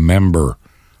can remember,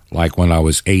 like when I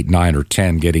was 8, 9, or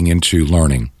 10, getting into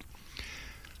learning.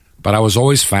 But I was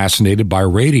always fascinated by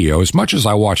radio. As much as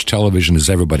I watched television as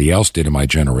everybody else did in my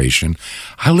generation,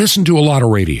 I listened to a lot of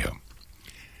radio.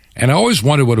 And I always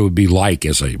wondered what it would be like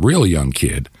as a real young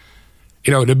kid,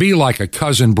 to be like a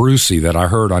Cousin Brucey that I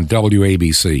heard on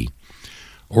WABC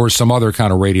or some other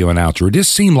kind of radio announcer. It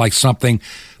just seemed like something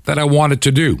that I wanted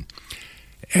to do.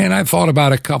 And I thought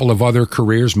about a couple of other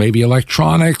careers, maybe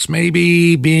electronics,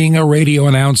 maybe being a radio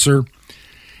announcer.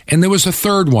 And there was a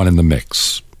third one in the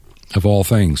mix, of all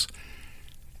things.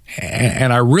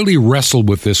 And I really wrestled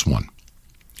with this one.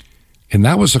 And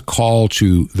that was a call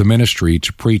to the ministry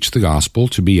to preach the gospel,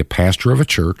 to be a pastor of a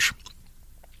church.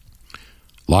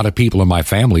 A lot of people in my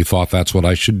family thought that's what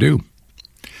I should do.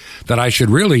 that I should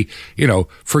really,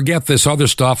 forget this other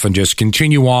stuff and just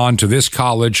continue on to this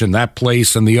college and that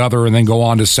place and the other, and then go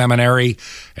on to seminary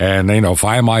and,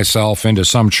 find myself into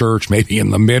some church, maybe in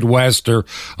the Midwest or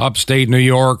upstate New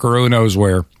York or who knows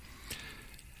where.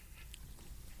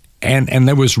 And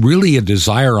there was really a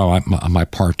desire on my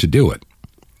part to do it.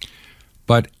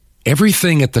 But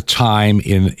everything at the time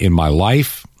in my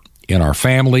life, in our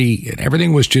family,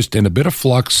 everything was just in a bit of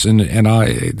flux, and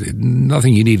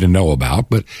nothing you need to know about.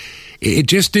 But it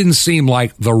just didn't seem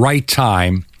like the right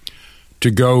time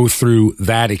to go through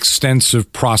that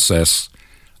extensive process.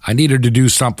 I needed to do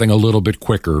something a little bit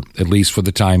quicker, at least for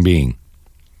the time being.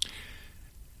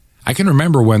 I can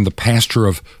remember when the pastor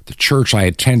of the church I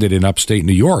attended in upstate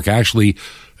New York actually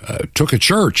took a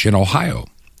church in Ohio,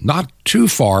 not too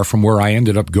far from where I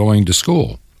ended up going to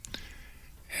school.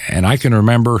 And I can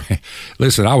remember,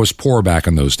 listen, I was poor back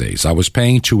in those days. I was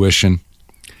paying tuition.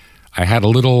 I had a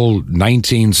little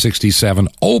 1967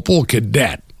 Opel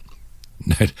Kadett.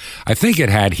 I think it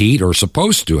had heat, or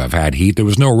supposed to have had heat. There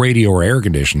was no radio or air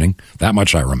conditioning. That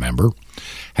much I remember.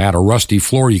 Had a rusty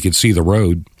floor. You could see the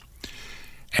road.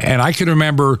 And I can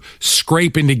remember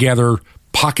scraping together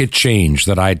pocket change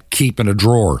that I'd keep in a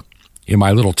drawer in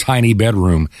my little tiny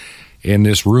bedroom in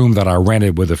this room that I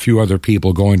rented with a few other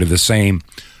people going to the same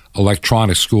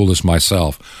electronics school as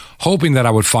myself, hoping that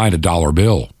I would find a $1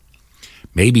 bill,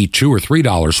 maybe $2 or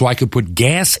 $3, so I could put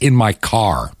gas in my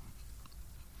car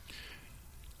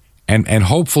and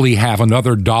hopefully have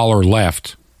another $1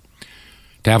 left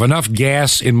to have enough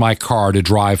gas in my car to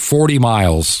drive 40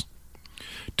 miles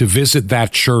to visit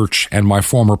that church and my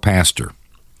former pastor.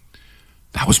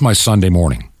 That was my Sunday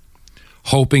morning,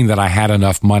 hoping that I had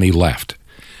enough money left,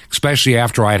 especially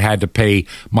after I'd had to pay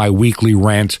my weekly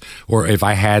rent, or if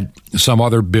I had some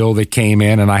other bill that came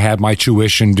in and I had my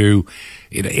tuition due.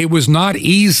 It was not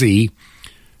easy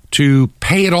to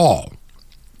pay it all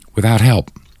without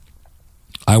help.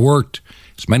 I worked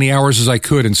as many hours as I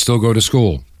could and still go to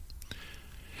school.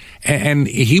 And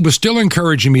he was still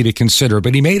encouraging me to consider,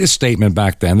 but he made a statement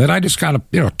back then that I just kind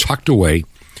of, tucked away.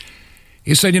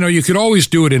 He said, you could always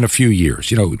do it in a few years.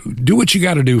 Do what you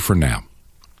got to do for now.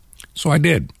 So I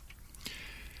did.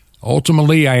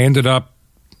 Ultimately, I ended up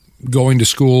going to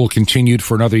school, continued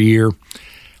for another year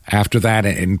after that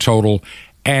in total,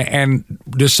 and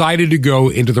decided to go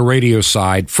into the radio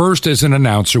side, first as an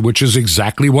announcer, which is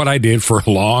exactly what I did for a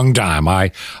long time.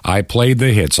 I played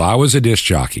the hits. I was a disc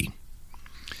jockey.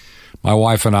 My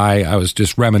wife and I was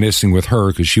just reminiscing with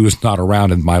her because she was not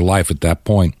around in my life at that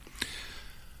point,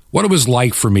 what it was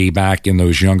like for me back in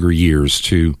those younger years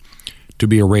to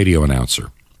be a radio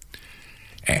announcer.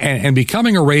 And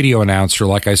becoming a radio announcer,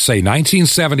 like I say,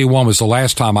 1971 was the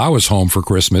last time I was home for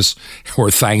Christmas or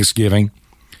Thanksgiving.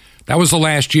 That was the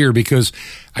last year because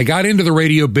I got into the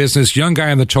radio business, young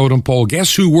guy on the totem pole.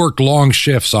 Guess who worked long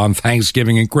shifts on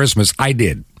Thanksgiving and Christmas? I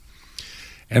did.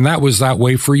 And that was that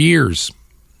way for years.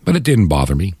 But it didn't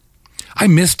bother me. I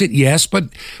missed it, yes, but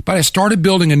I started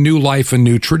building a new life and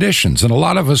new traditions. And a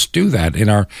lot of us do that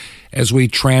as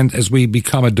we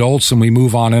become adults and we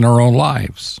move on in our own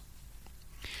lives.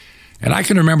 And I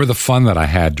can remember the fun that I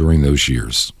had during those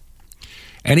years.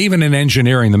 And even in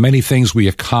engineering, the many things we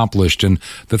accomplished and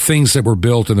the things that were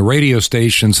built and the radio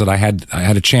stations that I had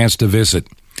a chance to visit.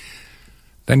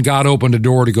 Then God opened a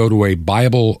door to go to a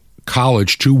Bible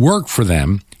college to work for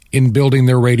them in building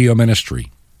their radio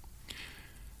ministry.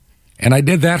 And I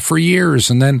did that for years,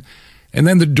 and then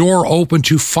the door opened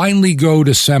to finally go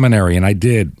to seminary, and I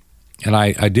did. And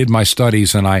I did my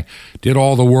studies, and I did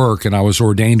all the work, and I was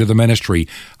ordained to the ministry.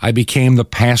 I became the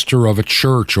pastor of a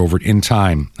church in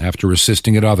time after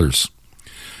assisting at others.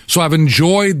 So I've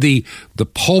enjoyed the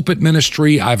pulpit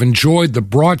ministry. I've enjoyed the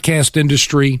broadcast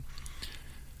industry.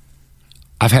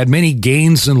 I've had many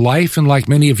gains in life, and like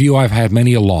many of you, I've had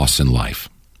many a loss in life.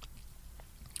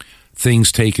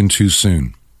 Things taken too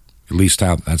soon. At least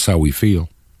that's how we feel.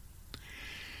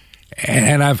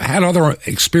 And I've had other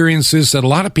experiences that a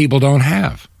lot of people don't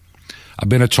have. I've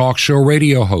been a talk show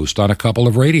radio host on a couple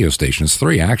of radio stations,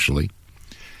 3 actually.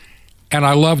 And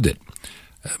I loved it.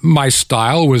 My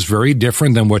style was very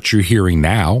different than what you're hearing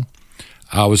now.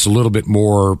 I was a little bit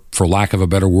more, for lack of a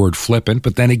better word, flippant.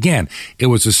 But then again, it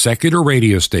was a secular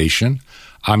radio station.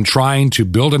 I'm trying to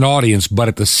build an audience, but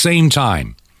at the same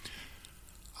time,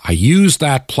 I used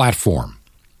that platform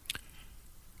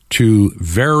to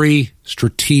very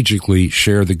strategically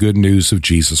share the good news of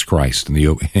Jesus Christ in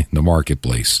the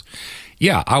marketplace.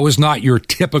 Yeah, I was not your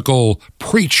typical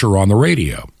preacher on the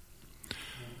radio,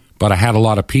 but I had a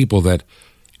lot of people that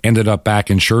ended up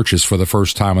back in churches for the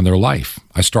first time in their life.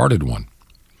 I started one.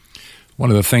 One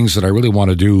of the things that I really want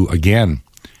to do again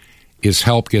is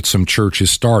help get some churches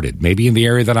started. Maybe in the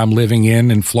area that I'm living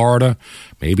in Florida,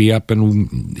 maybe up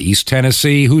in East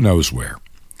Tennessee, who knows where.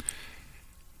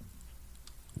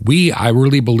 I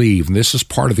really believe, and this is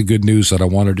part of the good news that I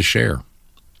wanted to share,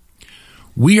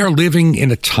 we are living in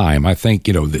a time, I think,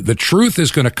 the truth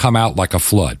is going to come out like a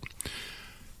flood.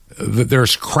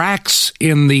 There's cracks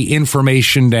in the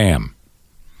information dam,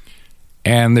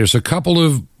 and there's a couple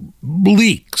of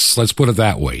leaks, let's put it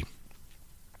that way.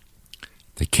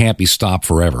 They can't be stopped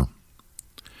forever.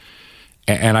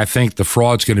 And I think the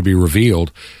fraud's going to be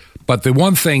revealed. But the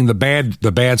one thing, the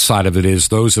bad side of it is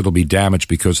those that will be damaged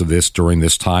because of this during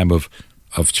this time of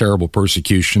terrible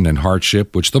persecution and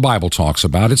hardship, which the Bible talks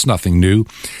about. It's nothing new.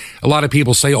 A lot of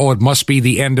people say, it must be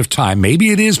the end of time.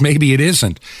 Maybe it is, maybe it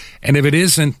isn't. And if it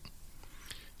isn't,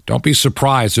 don't be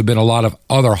surprised. There have been a lot of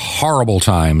other horrible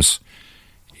times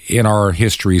in our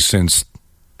history since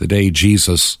the day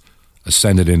Jesus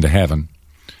ascended into heaven.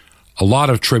 A lot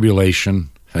of tribulation,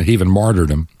 even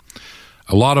martyrdom.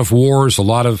 A lot of wars, a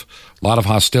lot of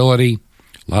hostility,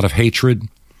 a lot of hatred.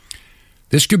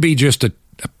 This could be just a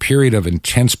period of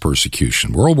intense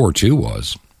persecution. World War II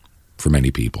was for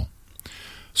many people.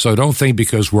 So don't think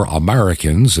because we're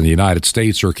Americans in the United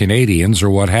States or Canadians or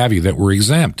what have you that we're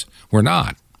exempt. We're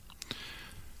not.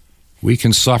 We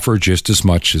can suffer just as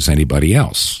much as anybody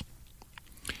else.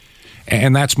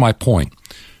 And that's my point.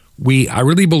 I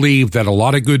really believe that a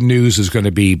lot of good news is going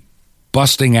to be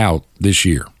busting out this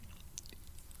year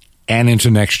and into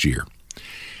next year.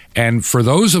 And for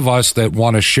those of us that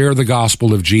want to share the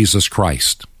gospel of Jesus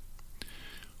Christ,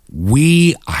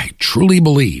 I truly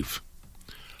believe,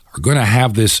 are going to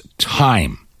have this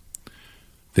time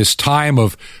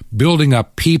of building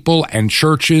up people and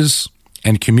churches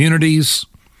and communities.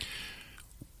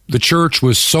 The church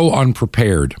was so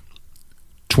unprepared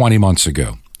 20 months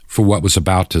ago for what was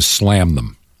about to slam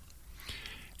them,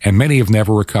 and many have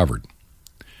never recovered.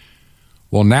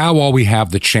 Well, now while we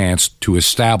have the chance to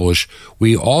establish,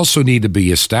 we also need to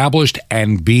be established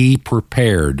and be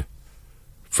prepared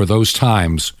for those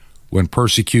times when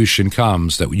persecution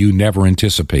comes that you never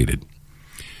anticipated.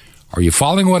 Are you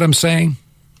following what I'm saying?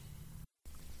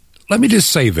 Let me just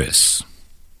say this,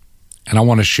 and I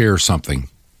want to share something.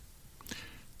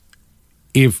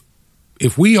 If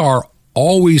we are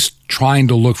always trying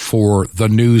to look for the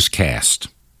newscast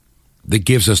that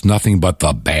gives us nothing but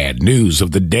the bad news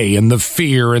of the day and the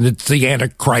fear, and it's the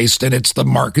Antichrist, and it's the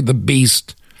mark of the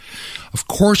beast. Of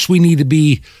course, we need to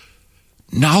be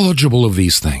knowledgeable of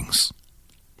these things.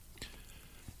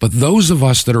 But those of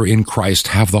us that are in Christ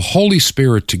have the Holy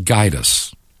Spirit to guide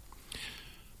us.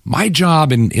 My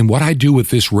job in what I do with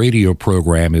this radio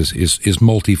program is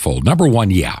multifold. Number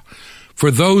one, for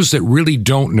those that really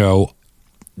don't know,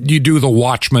 you do the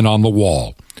watchman on the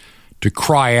wall, to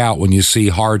cry out when you see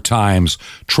hard times,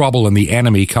 trouble, and the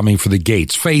enemy coming for the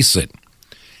gates. Face it,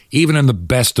 even in the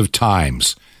best of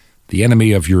times, the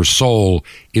enemy of your soul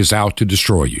is out to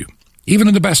destroy you, even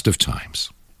in the best of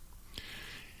times.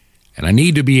 And I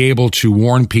need to be able to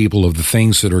warn people of the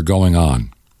things that are going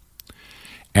on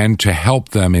and to help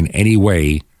them in any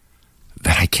way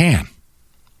that I can.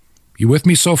 You with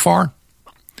me so far?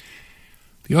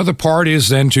 The other part is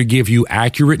then to give you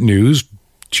accurate news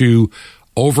to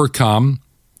overcome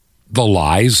the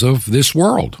lies of this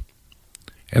world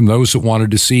and those that want to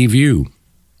deceive you.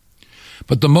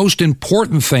 But the most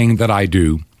important thing that I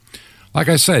do, like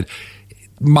I said,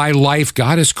 my life,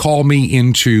 God has called me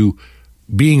into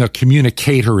being a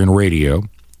communicator in radio,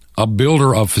 a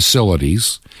builder of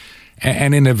facilities,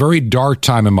 and in a very dark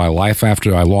time in my life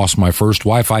after I lost my first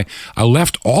wife, I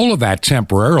left all of that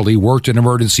temporarily, worked in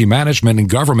emergency management and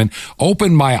government,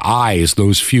 opened my eyes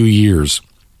those few years,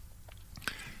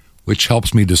 which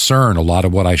helps me discern a lot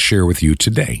of what I share with you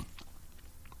today.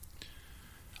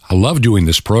 I love doing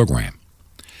this program,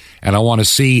 and I want to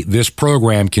see this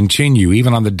program continue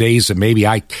even on the days that maybe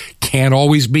I can't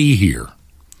always be here.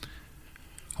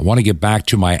 I want to get back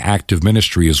to my active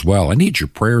ministry as well. I need your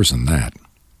prayers in that.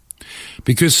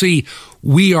 Because, see,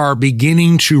 we are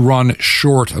beginning to run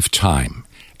short of time.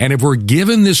 And if we're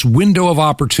given this window of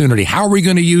opportunity, how are we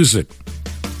going to use it?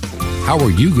 How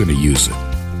are you going to use it?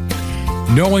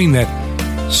 Knowing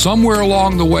that somewhere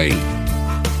along the way,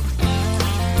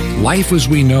 life as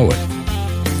we know it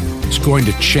is going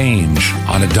to change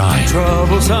on a dime.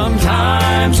 Troublesome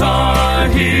times are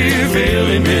here,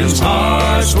 filling men's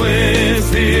hearts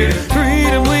with fear.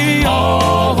 Freedom we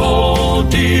all hold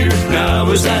dear, now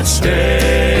is at stake.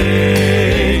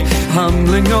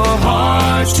 Humbling your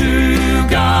hearts to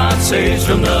God, saves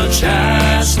from the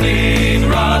chastening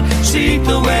rod. Seek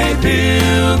the way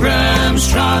pilgrims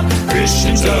trod,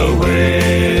 Christians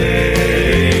away.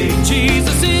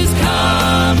 Jesus is coming.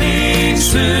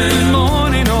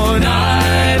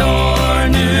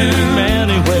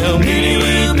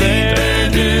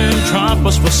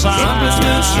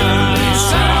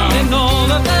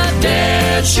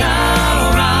 dead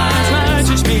shall rise.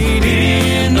 Righteous meet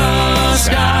in the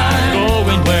sky,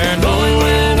 going where no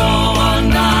one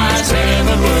dies,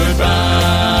 heavenward bound.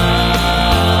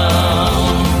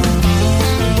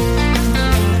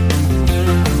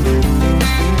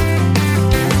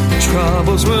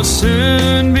 Troubles will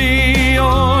soon be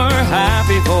o'er,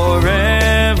 happy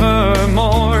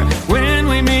forevermore, when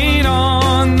we meet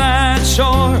on that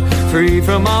shore, free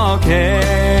from all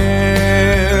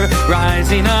care,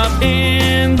 rising up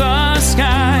in the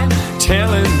sky,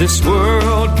 telling this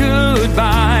world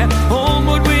goodbye.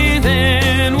 Homeward we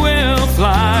then will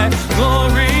fly,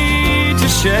 glory to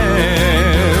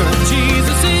share.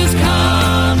 Jesus is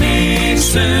coming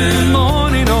soon,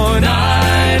 morning or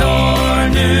night or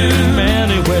noon.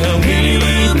 Many will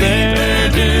meet their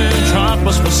doom.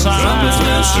 Trumpets will sound,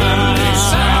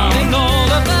 and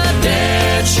all of the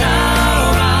dead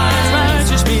shall rise.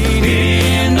 Righteous meet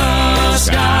in the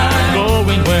sky,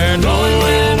 going where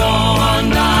no one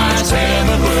dies,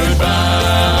 heavenward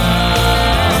bound.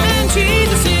 And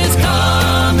Jesus is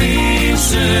coming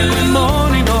soon,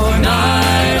 morning or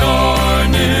night or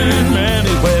noon.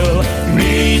 Many will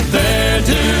meet their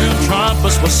doom.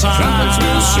 Trumpets will sound,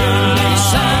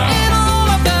 and all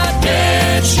of the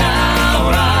dead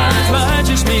shall rise.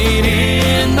 Righteous meet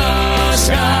in the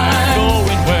sky,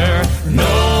 going where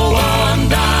no one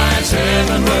dies,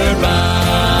 heavenward bound.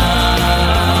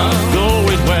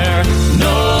 Going where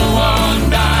no one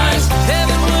dies,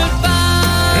 heavenward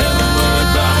bound. Heavenward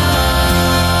bound.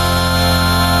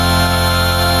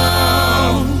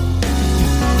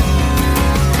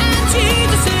 And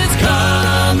Jesus is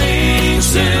coming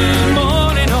soon,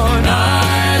 morning or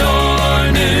night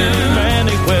or noon.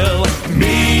 Many will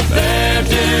meet their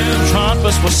doom.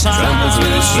 Trumpets will sound, and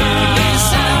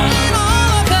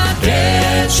all of the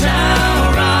dead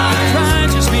shall rise.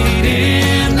 Righteous meet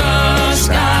in the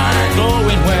sky,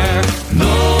 going where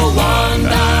no one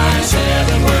dies,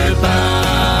 heavenward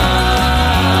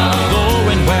bound.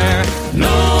 Going where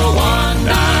no one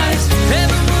dies,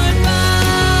 heavenward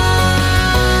bound.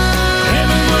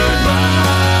 Heavenward bound.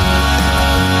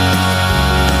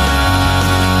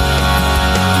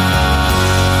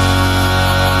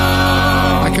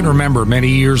 I can remember many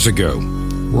years ago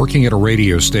working at a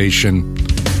radio station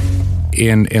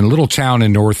in a little town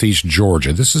in northeast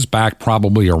Georgia. This is back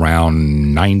probably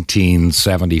around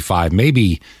 1975,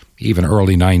 maybe even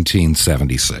early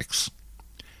 1976.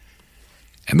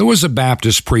 And there was a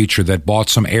Baptist preacher that bought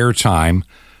some airtime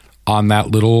on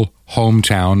that little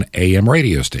hometown AM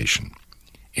radio station.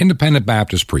 Independent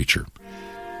Baptist preacher.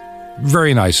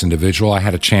 Very nice individual. I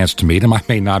had a chance to meet him. I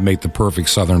may not make the perfect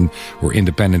Southern or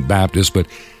Independent Baptist, but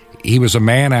he was a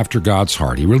man after God's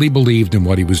heart. He really believed in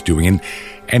what he was doing,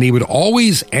 and he would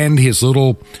always end his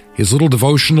little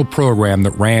devotional program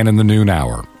that ran in the noon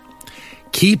hour.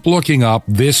 Keep looking up.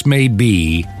 This may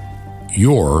be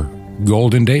your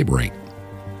golden daybreak.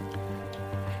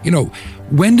 You know,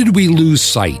 when did we lose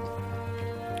sight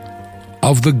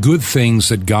of the good things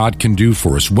that God can do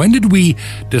for us? When did we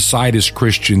decide as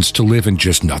Christians to live in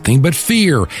just nothing but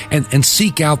fear and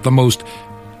seek out the most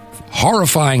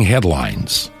horrifying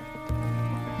headlines?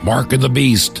 Mark of the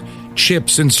beast,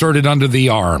 chips inserted under the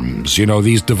arms,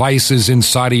 these devices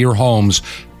inside of your homes,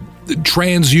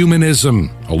 transhumanism,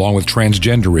 along with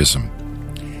transgenderism.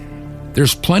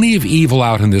 There's plenty of evil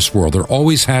out in this world. There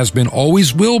always has been,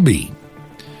 always will be.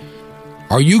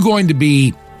 Are you going to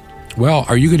be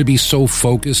so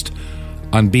focused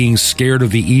on being scared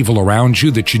of the evil around you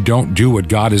that you don't do what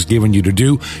God has given you to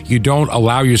do? You don't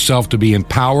allow yourself to be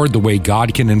empowered the way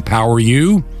God can empower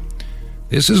you?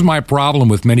 This is my problem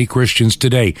with many Christians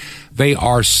today. They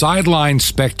are sideline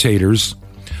spectators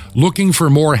looking for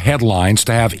more headlines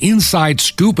to have inside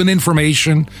scoop and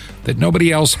information that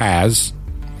nobody else has.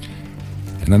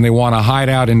 And then they want to hide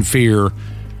out in fear,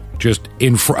 just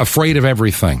afraid of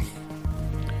everything.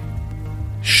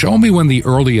 Show me when the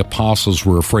early apostles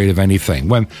were afraid of anything.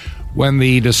 When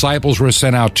the disciples were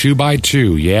sent out 2 by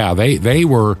 2, they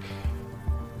were,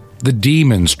 the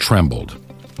demons trembled.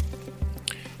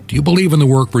 Do you believe in the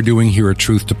work we're doing here at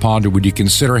Truth to Ponder? Would you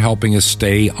consider helping us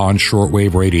stay on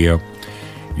shortwave radio?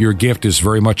 Your gift is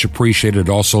very much appreciated.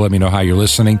 Also, let me know how you're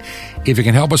listening. If you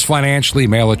can help us financially,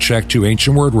 mail a check to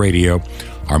Ancient Word Radio.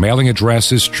 Our mailing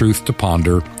address is Truth to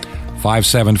Ponder,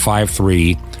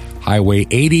 5753 Highway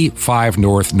 85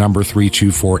 North, number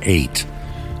 3248.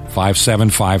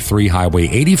 5753 Highway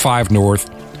 85 North,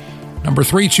 number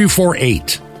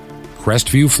 3248.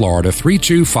 Crestview, Florida,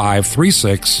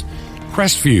 32536.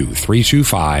 Crestview,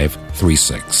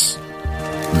 32536.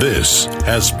 This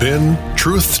has been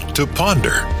Truth to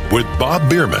Ponder with Bob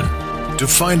Bierman. To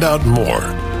find out more,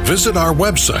 visit our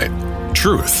website,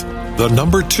 truth, the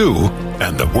number 2,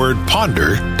 and the word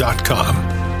ponder.com.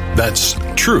 That's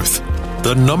truth,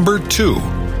 the number 2,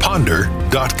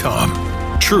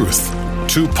 ponder.com. Truth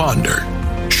to ponder,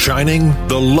 shining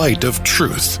the light of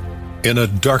truth in a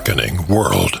darkening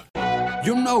world.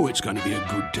 You know it's going to be a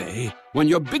good day when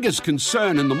your biggest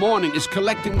concern in the morning is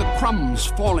collecting the crumbs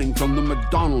falling from the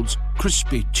McDonald's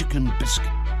crispy chicken biscuit.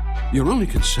 Your only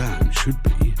concern should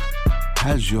be,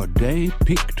 has your day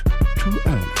peaked too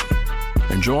early?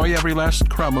 Enjoy every last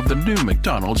crumb of the new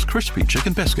McDonald's crispy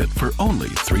chicken biscuit for only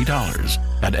 $3.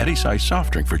 Add any size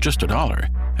soft drink for just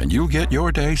 $1, and you'll get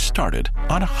your day started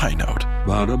on a high note.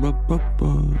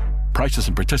 Ba-da-ba-ba-ba. Prices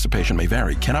and participation may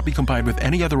vary. Cannot be combined with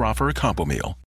any other offer or combo meal.